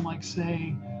differing from, like,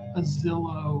 say, a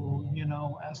Zillow,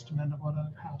 estimate of what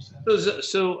a house is?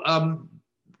 So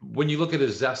when you look at a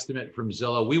Zestimate from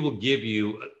Zillow, we will give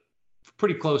you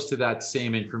pretty close to that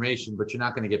same information, but you're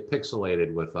not going to get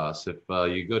pixelated with us. If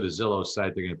you go to Zillow's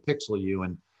site, they're going to pixel you.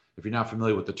 And if you're not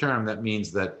familiar with the term, that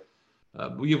means that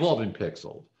you've all been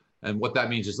pixeled. And what that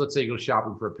means is, let's say you go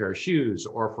shopping for a pair of shoes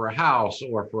or for a house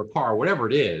or for a car, whatever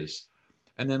it is.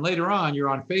 And then later on, you're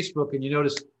on Facebook and you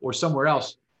notice, or somewhere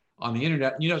else on the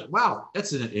internet, and you notice, wow,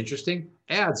 that's interesting.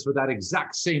 Ads for that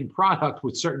exact same product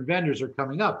with certain vendors are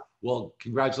coming up. Well,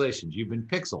 congratulations, you've been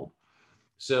pixeled.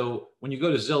 So when you go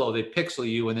to Zillow, they pixel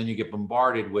you and then you get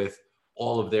bombarded with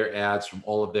all of their ads from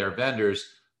all of their vendors.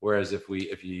 Whereas if you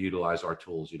utilize our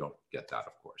tools, you don't get that,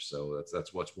 of course. So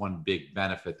that's what's one big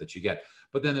benefit that you get.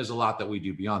 But then there's a lot that we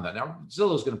do beyond that. Now,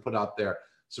 Zillow's going to put out there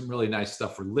some really nice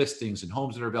stuff for listings and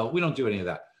homes that are available. We don't do any of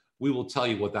that. We will tell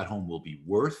you what that home will be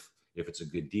worth, if it's a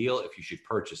good deal, if you should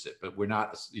purchase it. But we're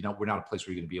not a place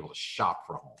where you're going to be able to shop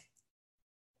for a home.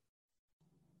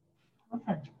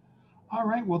 Perfect. All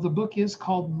right. Well, the book is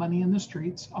called Money in the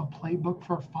Streets, a playbook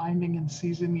for finding and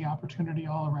seizing the opportunity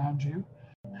all around you,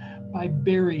 by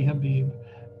Barry Habib.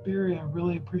 Barry, I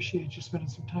really appreciate you spending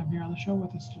some time here on the show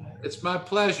with us today. It's my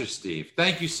pleasure, Steve.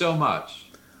 Thank you so much.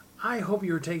 I hope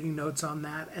you were taking notes on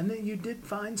that and that you did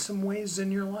find some ways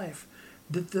in your life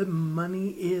that the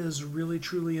money is really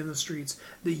truly in the streets,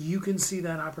 that you can see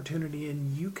that opportunity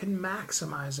and you can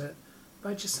maximize it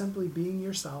by just simply being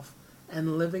yourself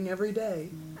and living every day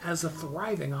as a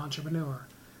thriving entrepreneur.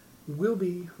 We'll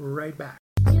be right back.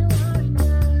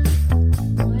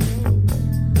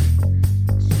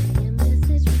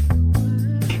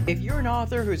 If you're an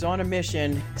author who's on a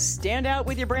mission, stand out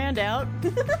with your brand out.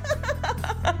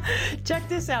 Check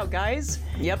this out, guys.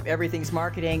 Yep, everything's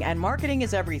marketing, and marketing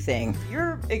is everything.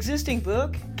 Your existing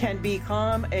book can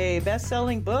become a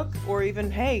best-selling book, or even,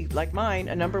 hey, like mine,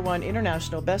 a #1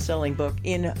 international best-selling book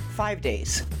in 5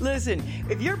 days. Listen,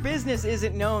 if your business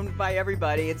isn't known by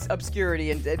everybody, it's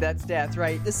obscurity, and that's death,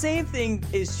 right? The same thing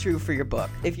is true for your book.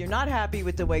 If you're not happy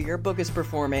with the way your book is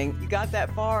performing, you got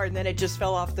that far and then it just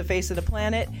fell off the face of the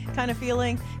planet kind of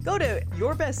feeling, go to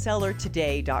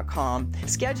yourbestsellertoday.com.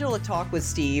 Schedule a talk with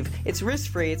Steve. It's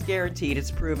risk-free, it's guaranteed,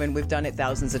 it's proven. We've done it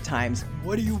thousands of times.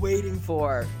 What are you waiting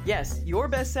for? Yes,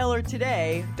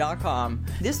 yourbestsellertoday.com.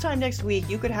 This time next week,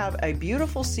 you could have a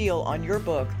beautiful seal on your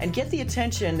book and get the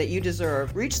attention that you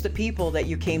deserve. Reach the people that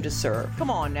you came to serve. Come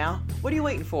on now. What are you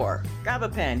waiting for? Grab a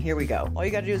pen. Here we go. All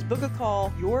you got to do is book a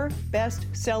call.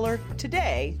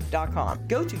 Yourbestsellertoday.com.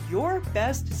 Go to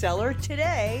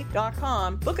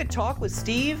yourbestsellertoday.com. Book a talk with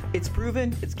Steve. It's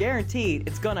proven. It's guaranteed.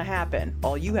 It's going to happen.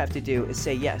 All you have to do is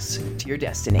say yes to your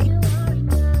destiny.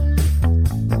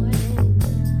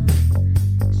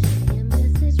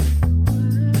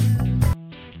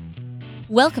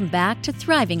 Welcome back to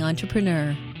Thriving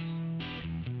Entrepreneur.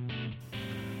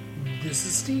 This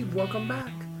is Steve. Welcome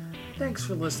back. Thanks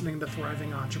for listening to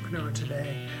Thriving Entrepreneur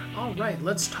today. All right,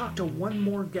 let's talk to one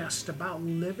more guest about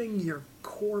living your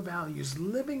core values,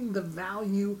 living the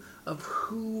value of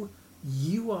who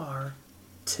you are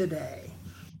today.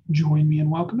 Join me in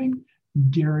welcoming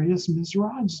Darius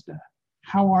Mirshahzadeh.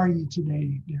 How are you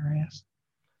today, Darius?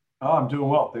 Oh, I'm doing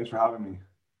well. Thanks for having me.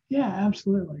 Yeah,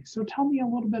 absolutely. So tell me a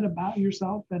little bit about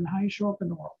yourself and how you show up in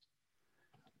the world.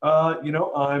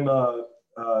 I'm a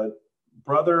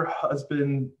brother,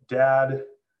 husband, dad,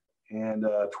 and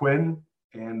twin,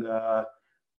 and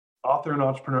author and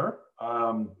entrepreneur.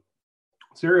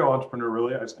 serial entrepreneur,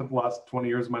 really. I spent the last 20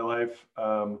 years of my life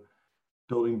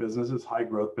building businesses, high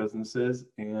growth businesses.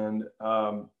 And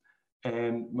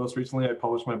most recently, I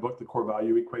published my book, The Core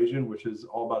Value Equation, which is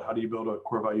all about how do you build a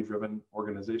core value driven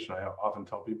organization. I often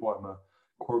tell people I'm a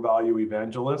core value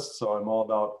evangelist. So I'm all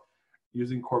about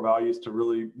using core values to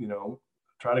really,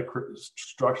 try to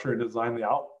structure and design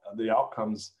the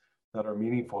outcomes that are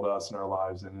meaningful to us in our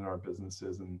lives and in our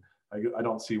businesses. And I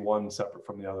don't see one separate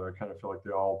from the other. I kind of feel like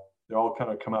they all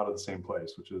kind of come out of the same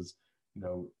place, which is,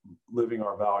 living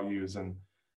our values. And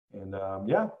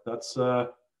yeah, that's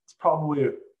it's probably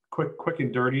a quick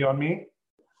and dirty on me.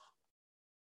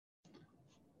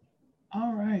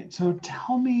 All right. So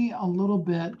tell me a little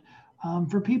bit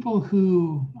for people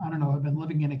who, I don't know, have been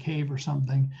living in a cave or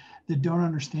something that don't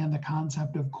understand the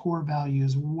concept of core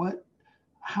values.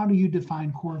 How do you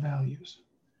define core values?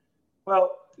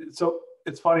 Well, so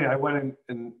it's funny. I went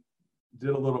and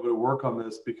did a little bit of work on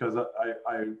this because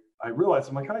I realized,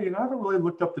 I'm like, I haven't really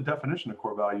looked up the definition of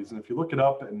core values. And if you look it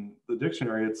up in the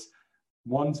dictionary, it's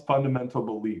one's fundamental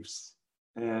beliefs.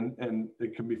 And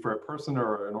it can be for a person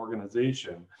or an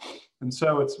organization. And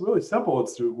so it's really simple.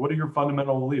 It's what are your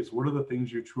fundamental beliefs? What are the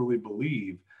things you truly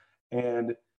believe?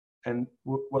 And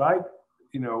what I,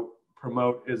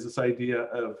 promote is this idea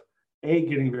of A,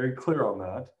 getting very clear on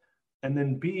that, and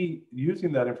then B,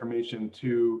 using that information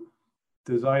to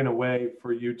design a way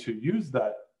for you to use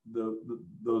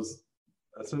those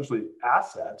essentially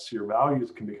assets. Your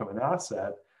values can become an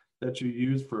asset that you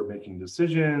use for making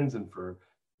decisions and for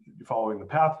following the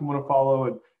path you want to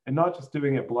follow, and not just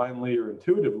doing it blindly or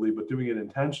intuitively, but doing it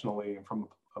intentionally from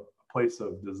a place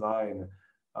of design,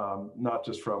 not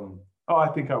just from, I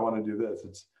think I want to do this.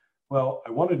 It's, well,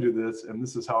 I want to do this, and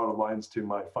this is how it aligns to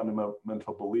my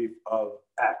fundamental belief of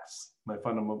X, my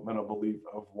fundamental belief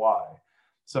of Y.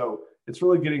 So it's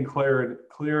really getting clear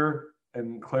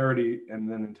and clarity and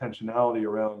then intentionality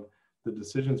around the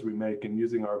decisions we make and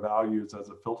using our values as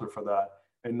a filter for that,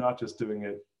 and not just doing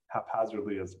it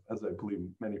haphazardly as I believe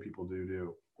many people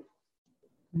do.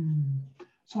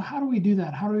 So how do we do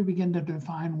that? How do we begin to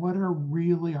define what are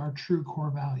really our true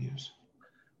core values?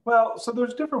 Well, so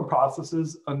there's different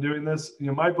processes on doing this.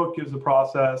 My book gives a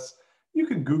process. You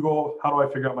can Google, how do I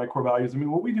figure out my core values? I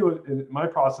mean, what we do in my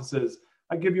process is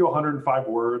I give you 105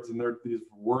 words, and they're these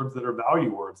words that are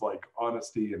value words like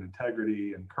honesty and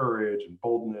integrity and courage and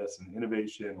boldness and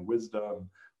innovation, wisdom,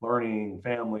 learning,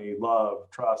 family, love,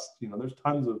 trust. There's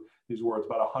tons of these words.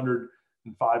 About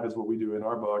 105 is what we do in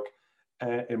our book,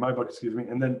 in my book, excuse me.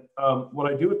 And then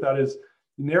what I do with that is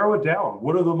narrow it down.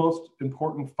 What are the most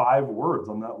important 5 words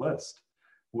on that list?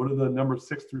 What are the numbers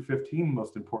 6 through 15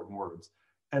 most important words?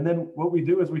 And then what we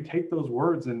do is we take those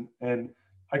words and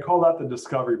I call that the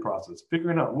discovery process,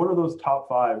 figuring out what are those top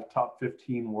 5, top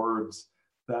 15 words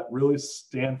that really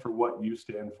stand for what you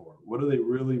stand for. What are they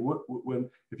really,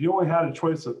 if you only had a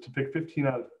choice to pick 15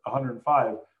 out of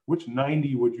 105, which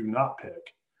 90 would you not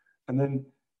pick? And then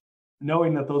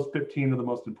knowing that those 15 are the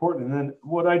most important. And then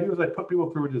what I do is I put people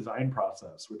through a design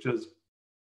process, which is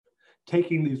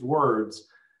taking these words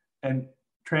and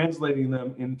translating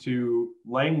them into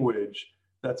language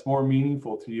that's more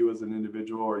meaningful to you as an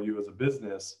individual or you as a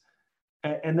business,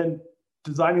 and then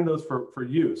designing those for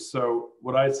use. So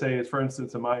what I say is, for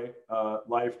instance, in my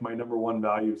life, my number 1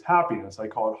 value is happiness. I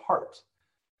call it heart.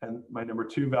 And my number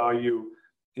 2 value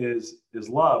is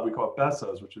love. We call it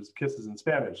besos, which is kisses in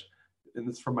Spanish. And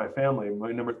this is from my family.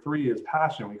 My number 3 is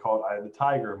passion. We call it eye of the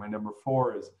tiger. My number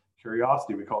 4 is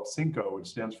curiosity. We call it cinco, which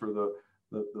stands for the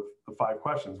 5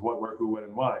 questions: what, where, who, when,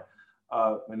 and why.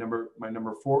 My number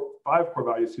 5 core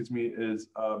value, is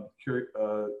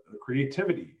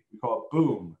creativity. We call it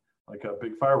boom, like a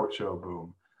big fireworks show,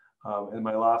 boom. And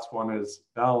my last one is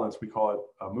balance. We call it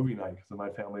a movie night, because in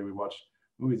my family we watch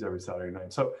movies every Saturday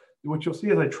night. So what you'll see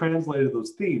is I translated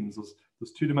those themes, those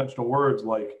 2-dimensional words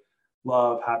like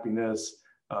love, happiness,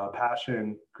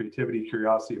 passion, creativity,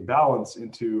 curiosity, and balance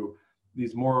into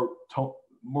these more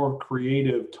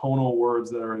creative tonal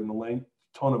words that are in the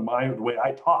tone of the way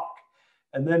I talk.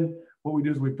 And then what we do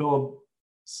is we build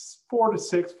 4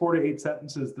 to 8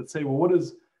 sentences that say, well, what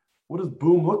does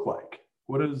boom look like?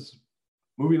 What does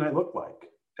movie night look like?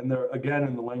 And they're, again,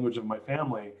 in the language of my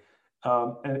family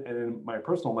and in my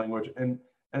personal language. And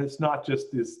it's not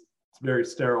just this very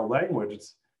sterile language.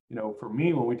 It's, for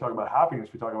me, when we talk about happiness,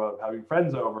 we talk about having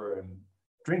friends over and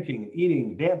drinking, and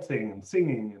eating, dancing, and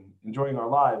singing, and enjoying our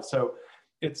lives. So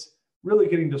it's really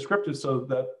getting descriptive so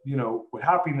that, what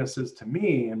happiness is to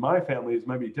me and my family is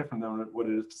maybe different than what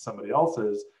it is to somebody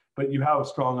else's, but you have a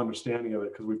strong understanding of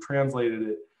it because we've translated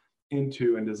it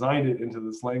into and designed it into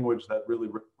this language that really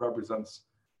represents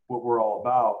what we're all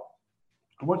about.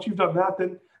 And once you've done that,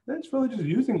 then it's really just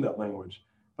using that language.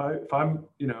 If I'm,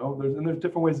 there's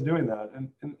different ways of doing that. And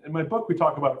in my book, we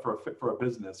talk about it for a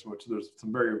business, which there's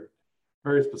some very,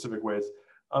 very specific ways.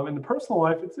 In the personal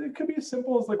life, it could be as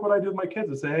simple as like what I do with my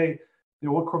kids. I say, hey,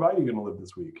 what core value are you going to live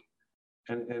this week?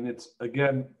 And it's,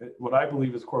 again, what I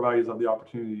believe is core values have the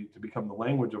opportunity to become the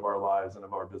language of our lives and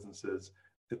of our businesses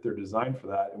if they're designed for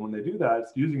that. And when they do that,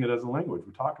 it's using it as a language.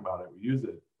 We talk about it, we use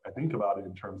it. I think about it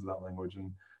in terms of that language.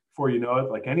 And before you know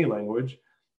it, like any language,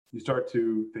 you start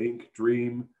to think,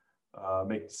 dream,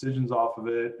 make decisions off of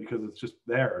it because it's just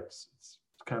there. It's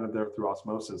kind of there through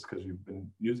osmosis because you've been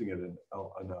using it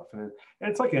enough. And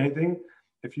it's like anything.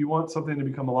 If you want something to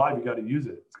become alive, you got to use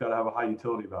it. It's got to have a high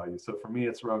utility value. So for me,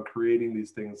 it's around creating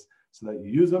these things so that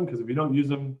you use them, because if you don't use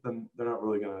them, then they're not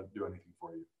really going to do anything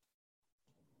for you.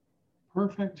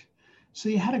 Perfect. So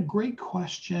you had a great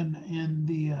question in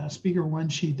the speaker one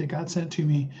sheet that got sent to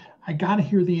me. I got to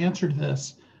hear the answer to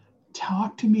this.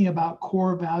 Talk to me about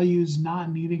core values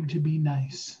not needing to be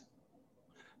nice.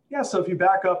 Yeah, so if you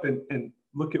back up and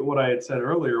look at what I had said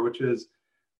earlier, which is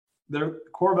their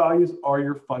core values are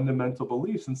your fundamental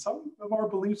beliefs. And some of our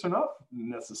beliefs are not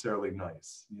necessarily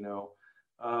nice.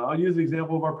 I'll use the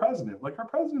example of our president. Like our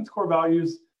president's core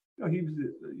values,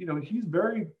 he's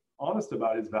very honest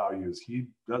about his values. He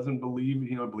doesn't believe,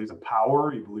 believes in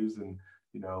power. He believes in,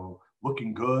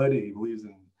 looking good. He believes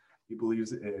in,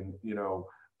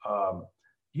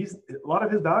 he's a lot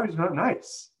of his values are not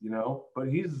nice, but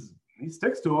he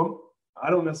sticks to them. I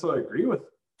don't necessarily agree with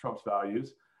Trump's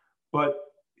values, but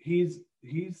he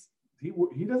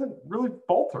doesn't really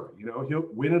falter. He'll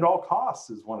win at all costs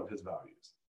is one of his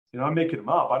values. I'm making them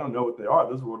up. I don't know what they are.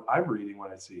 This is what I'm reading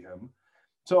when I see him.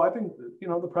 So I think,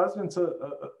 the president's an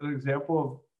example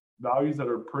of values that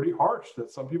are pretty harsh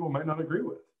that some people might not agree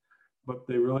with, but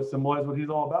they really symbolize what he's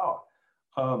all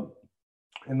about.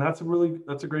 And that's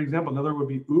a great example. Another would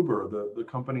be Uber, the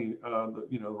company,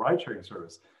 the ride sharing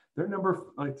service. Their number,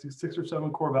 like 6 or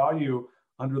 7 core value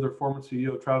under their former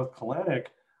CEO, Travis Kalanick,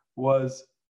 was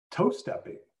toe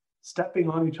stepping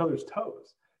on each other's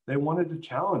toes. They wanted to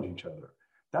challenge each other.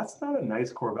 That's not a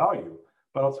nice core value,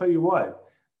 but I'll tell you what,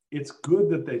 it's good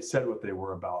that they said what they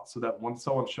were about so that when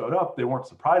someone showed up, they weren't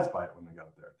surprised by it when they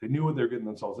got there. They knew what they were getting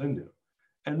themselves into.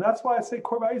 And that's why I say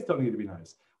core values don't need to be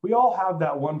nice. We all have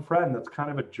that one friend that's kind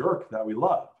of a jerk that we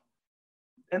love.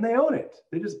 And they own it.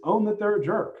 They just own that they're a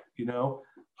jerk,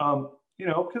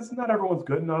 because not everyone's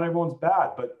good, not everyone's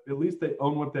bad, but at least they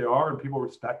own what they are and people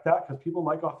respect that because people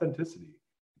like authenticity.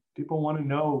 People want to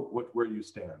know where you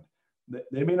stand.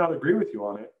 They may not agree with you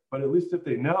on it, but at least if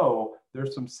they know,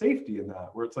 there's some safety in that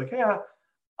where it's like, yeah,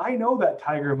 I know that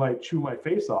tiger might chew my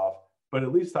face off, but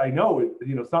at least I know it,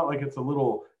 it's not like it's a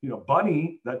little,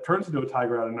 bunny that turns into a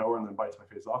tiger out of nowhere and then bites my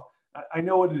face off. I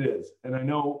know what it is and I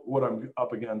know what I'm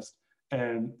up against,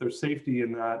 and there's safety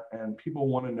in that, and people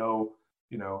want to know,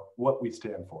 what we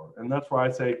stand for. And that's why I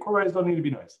say core values don't need to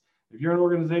be nice. If you're an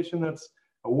organization that's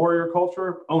a warrior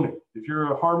culture, own it. If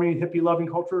you're a harmony, hippie loving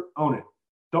culture, own it.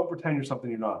 Don't pretend you're something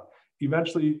you're not.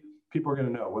 Eventually, people are going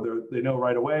to know, whether they know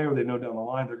right away or they know down the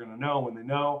line. They're going to know when they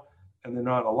know, and they're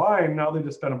not aligned. Now they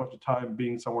just spend a bunch of time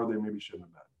being somewhere they maybe shouldn't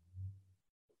have been.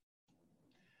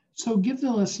 So give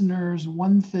the listeners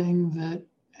one thing that,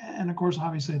 and of course,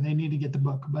 obviously they need to get the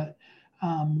book, but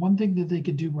one thing that they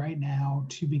could do right now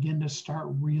to begin to start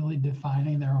really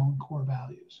defining their own core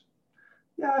values.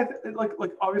 Yeah, like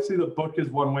obviously the book is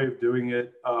one way of doing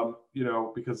it,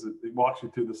 because it walks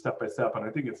you through the step by step. And I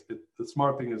think the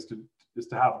smart thing is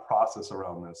to have a process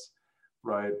around this,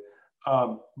 right?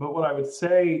 But what I would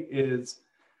say is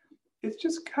it's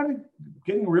just kind of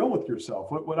getting real with yourself.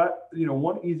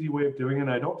 One easy way of doing it,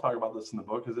 and I don't talk about this in the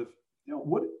book, is if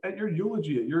what at your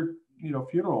eulogy, at your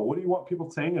funeral, what do you want people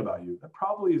saying about you? That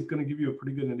probably is going to give you a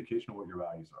pretty good indication of what your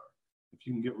values are. If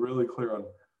you can get really clear on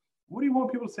what do you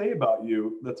want people to say about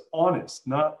you that's honest,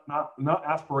 not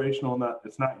aspirational, and that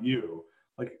it's not you.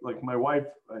 Like my wife,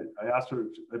 I asked her,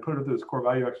 I put her through this core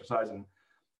value exercise, and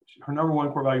her number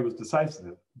one core value was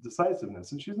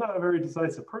decisiveness. And she's not a very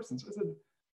decisive person. So I said,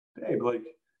 babe,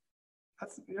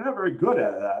 you're not very good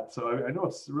at that. So I know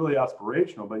it's really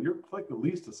aspirational, but you're like the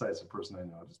least decisive person I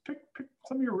know. Just pick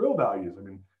some of your real values. I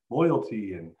mean,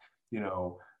 loyalty and,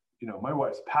 my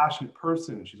wife's a passionate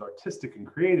person. She's artistic and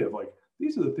creative. Like,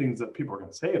 these are the things that people are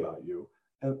going to say about you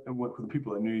and what for the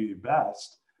people that knew you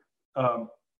best.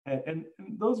 And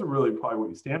those are really probably what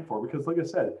you stand for, because like I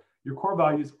said, your core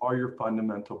values are your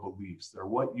fundamental beliefs. They're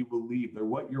what you believe. They're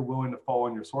what you're willing to fall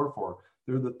on your sword for.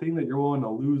 They're the thing that you're willing to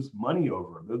lose money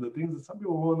over. They're the things that some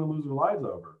people are willing to lose their lives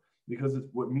over because it's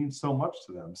what means so much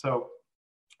to them. So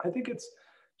I think it's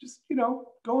just,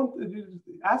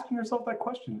 asking yourself that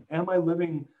question. Am I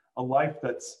living a life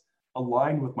that's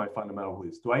aligned with my fundamental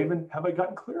beliefs? Have I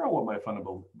gotten clear on what my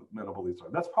fundamental beliefs are?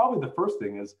 That's probably the first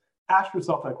thing, is ask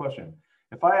yourself that question.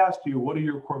 If I asked you, what are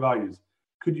your core values?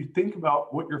 Could you think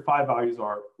about what your 5 values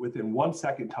are within 1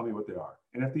 second? Tell me what they are.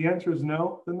 And if the answer is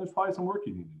no, then there's probably some work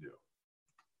you need to do.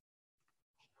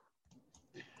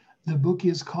 The book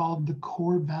is called The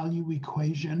Core Value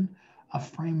Equation, a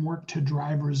framework to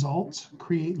drive results,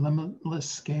 create limitless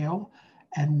scale,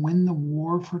 and win the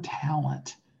war for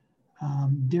talent.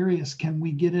 Darius, can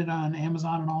we get it on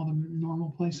Amazon and all the normal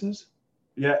places?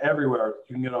 Yeah, everywhere.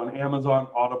 You can get it on Amazon,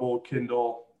 Audible,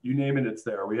 Kindle, you name it, it's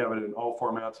there. We have it in all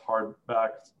formats,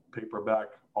 hardback, paperback,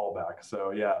 all back.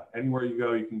 So yeah, anywhere you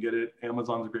go, you can get it.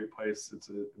 Amazon's a great place,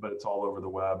 but it's all over the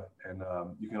web. And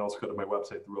you can also go to my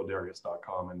website,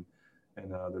 therealdarius.com, and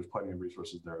there's plenty of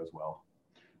resources there as well.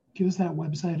 Give us that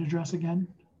website address again.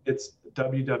 It's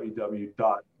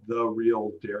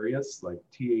www.therealdarius, like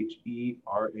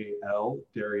THERAL,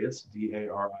 Darius,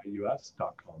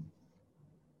 DARIUS.com.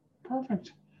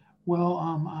 Perfect. Well,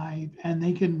 and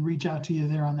they can reach out to you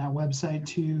there on that website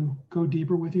to go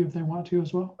deeper with you if they want to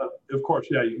as well. Of course,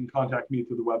 yeah. You can contact me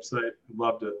through the website. I'd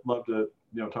love to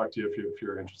talk to you if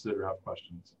you're interested or have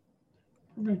questions.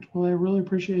 Perfect. Well, I really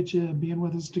appreciate you being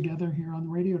with us together here on the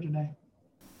radio today.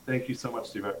 Thank you so much,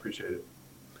 Steve. I appreciate it.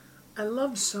 I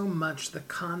love so much the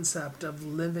concept of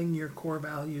living your core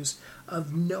values,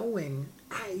 of knowing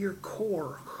at your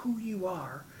core who you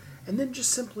are, and then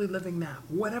just simply living that,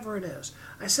 whatever it is.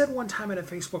 I said one time in a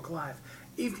Facebook Live,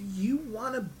 if you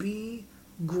want to be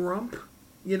Grump,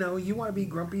 you want to be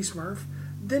Grumpy Smurf,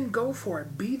 then go for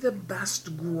it. Be the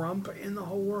best Grump in the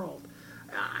whole world.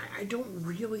 I don't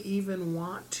really even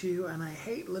want to, and I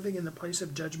hate living in the place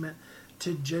of judgment,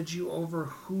 to judge you over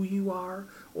who you are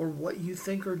or what you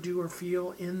think or do or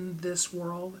feel in this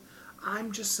world.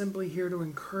 I'm just simply here to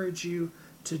encourage you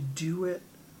to do it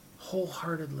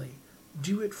wholeheartedly.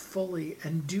 Do it fully,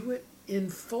 and do it in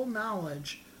full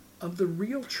knowledge of the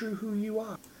real true who you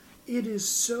are. It is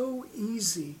so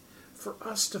easy for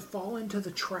us to fall into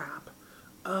the trap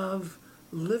of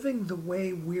living the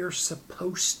way we're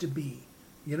supposed to be.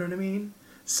 You know what I mean?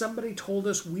 Somebody told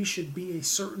us we should be a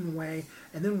certain way,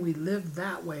 and then we live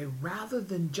that way rather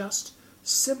than just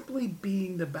simply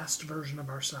being the best version of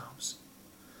ourselves.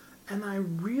 And I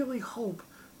really hope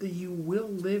that you will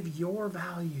live your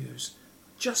values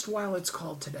just while it's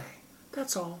called today.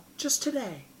 That's all, just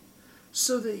today.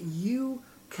 So that you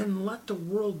can let the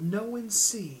world know and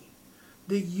see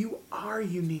that you are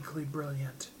uniquely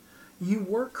brilliant. You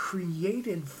were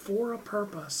created for a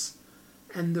purpose,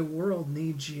 and the world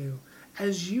needs you.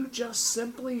 As you just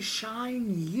simply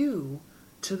shine you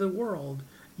to the world,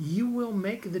 you will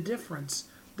make the difference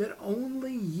that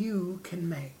only you can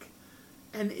make.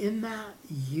 And in that,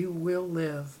 you will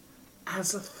live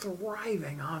as a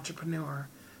thriving entrepreneur,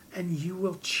 and you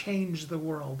will change the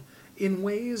world in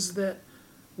ways that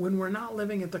when we're not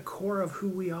living at the core of who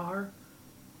we are,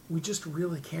 we just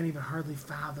really can't even hardly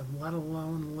fathom, let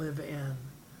alone live in.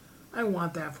 I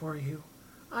want that for you.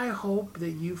 I hope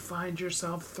that you find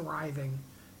yourself thriving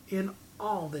in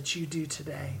all that you do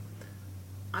today.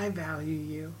 I value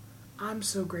you. I'm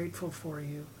so grateful for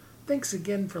you. Thanks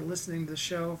again for listening to the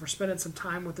show, for spending some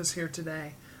time with us here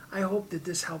today. I hope that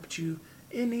this helped you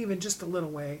in even just a little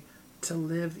way to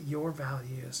live your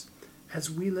values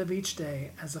as we live each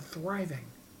day as a thriving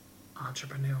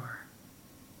entrepreneur.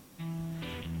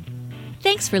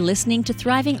 Thanks for listening to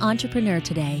Thriving Entrepreneur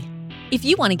today. If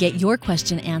you want to get your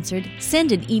question answered,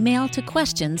 send an email to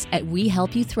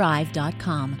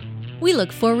questions@wehelpyouthrive.com. We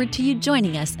look forward to you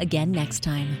joining us again next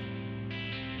time.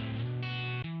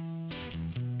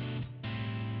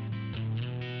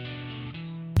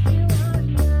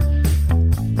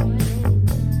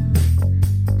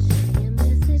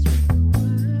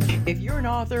 If you're an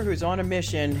author who's on a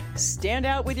mission, stand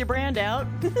out with your brand out.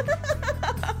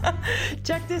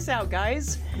 Check this out,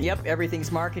 guys. Yep,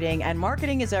 everything's marketing, and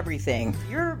marketing is everything.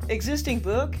 Your existing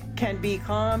book can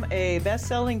become a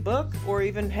best-selling book, or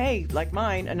even, hey, like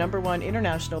mine, a #1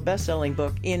 international best-selling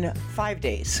book in 5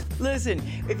 days. Listen,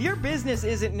 if your business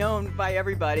isn't known by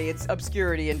everybody, it's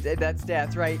obscurity, and that's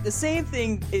death, right? The same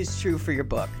thing is true for your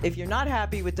book. If you're not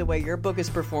happy with the way your book is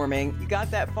performing, you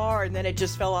got that far and then it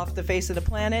just fell off the face of the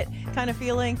planet kind of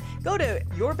feeling, go to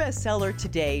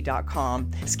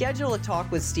yourbestsellertoday.com, schedule a talk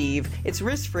with Steve, Steve. It's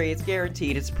risk-free, it's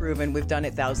guaranteed, it's proven. We've done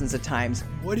it thousands of times.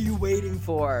 What are you waiting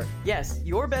for? Yes,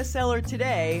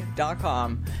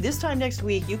 yourbestsellertoday.com. This time next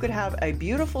week, you could have a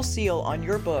beautiful seal on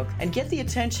your book and get the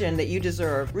attention that you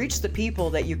deserve. Reach the people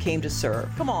that you came to serve.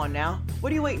 Come on now.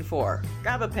 What are you waiting for?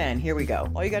 Grab a pen. Here we go.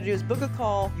 All you got to do is book a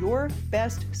call.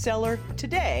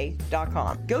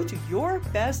 yourbestsellertoday.com. Go to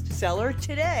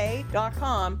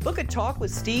yourbestsellertoday.com. Book a talk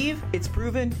with Steve. It's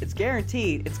proven. It's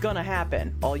guaranteed. It's going to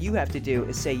happen. All you have to do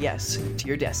is say yes to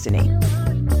your destiny.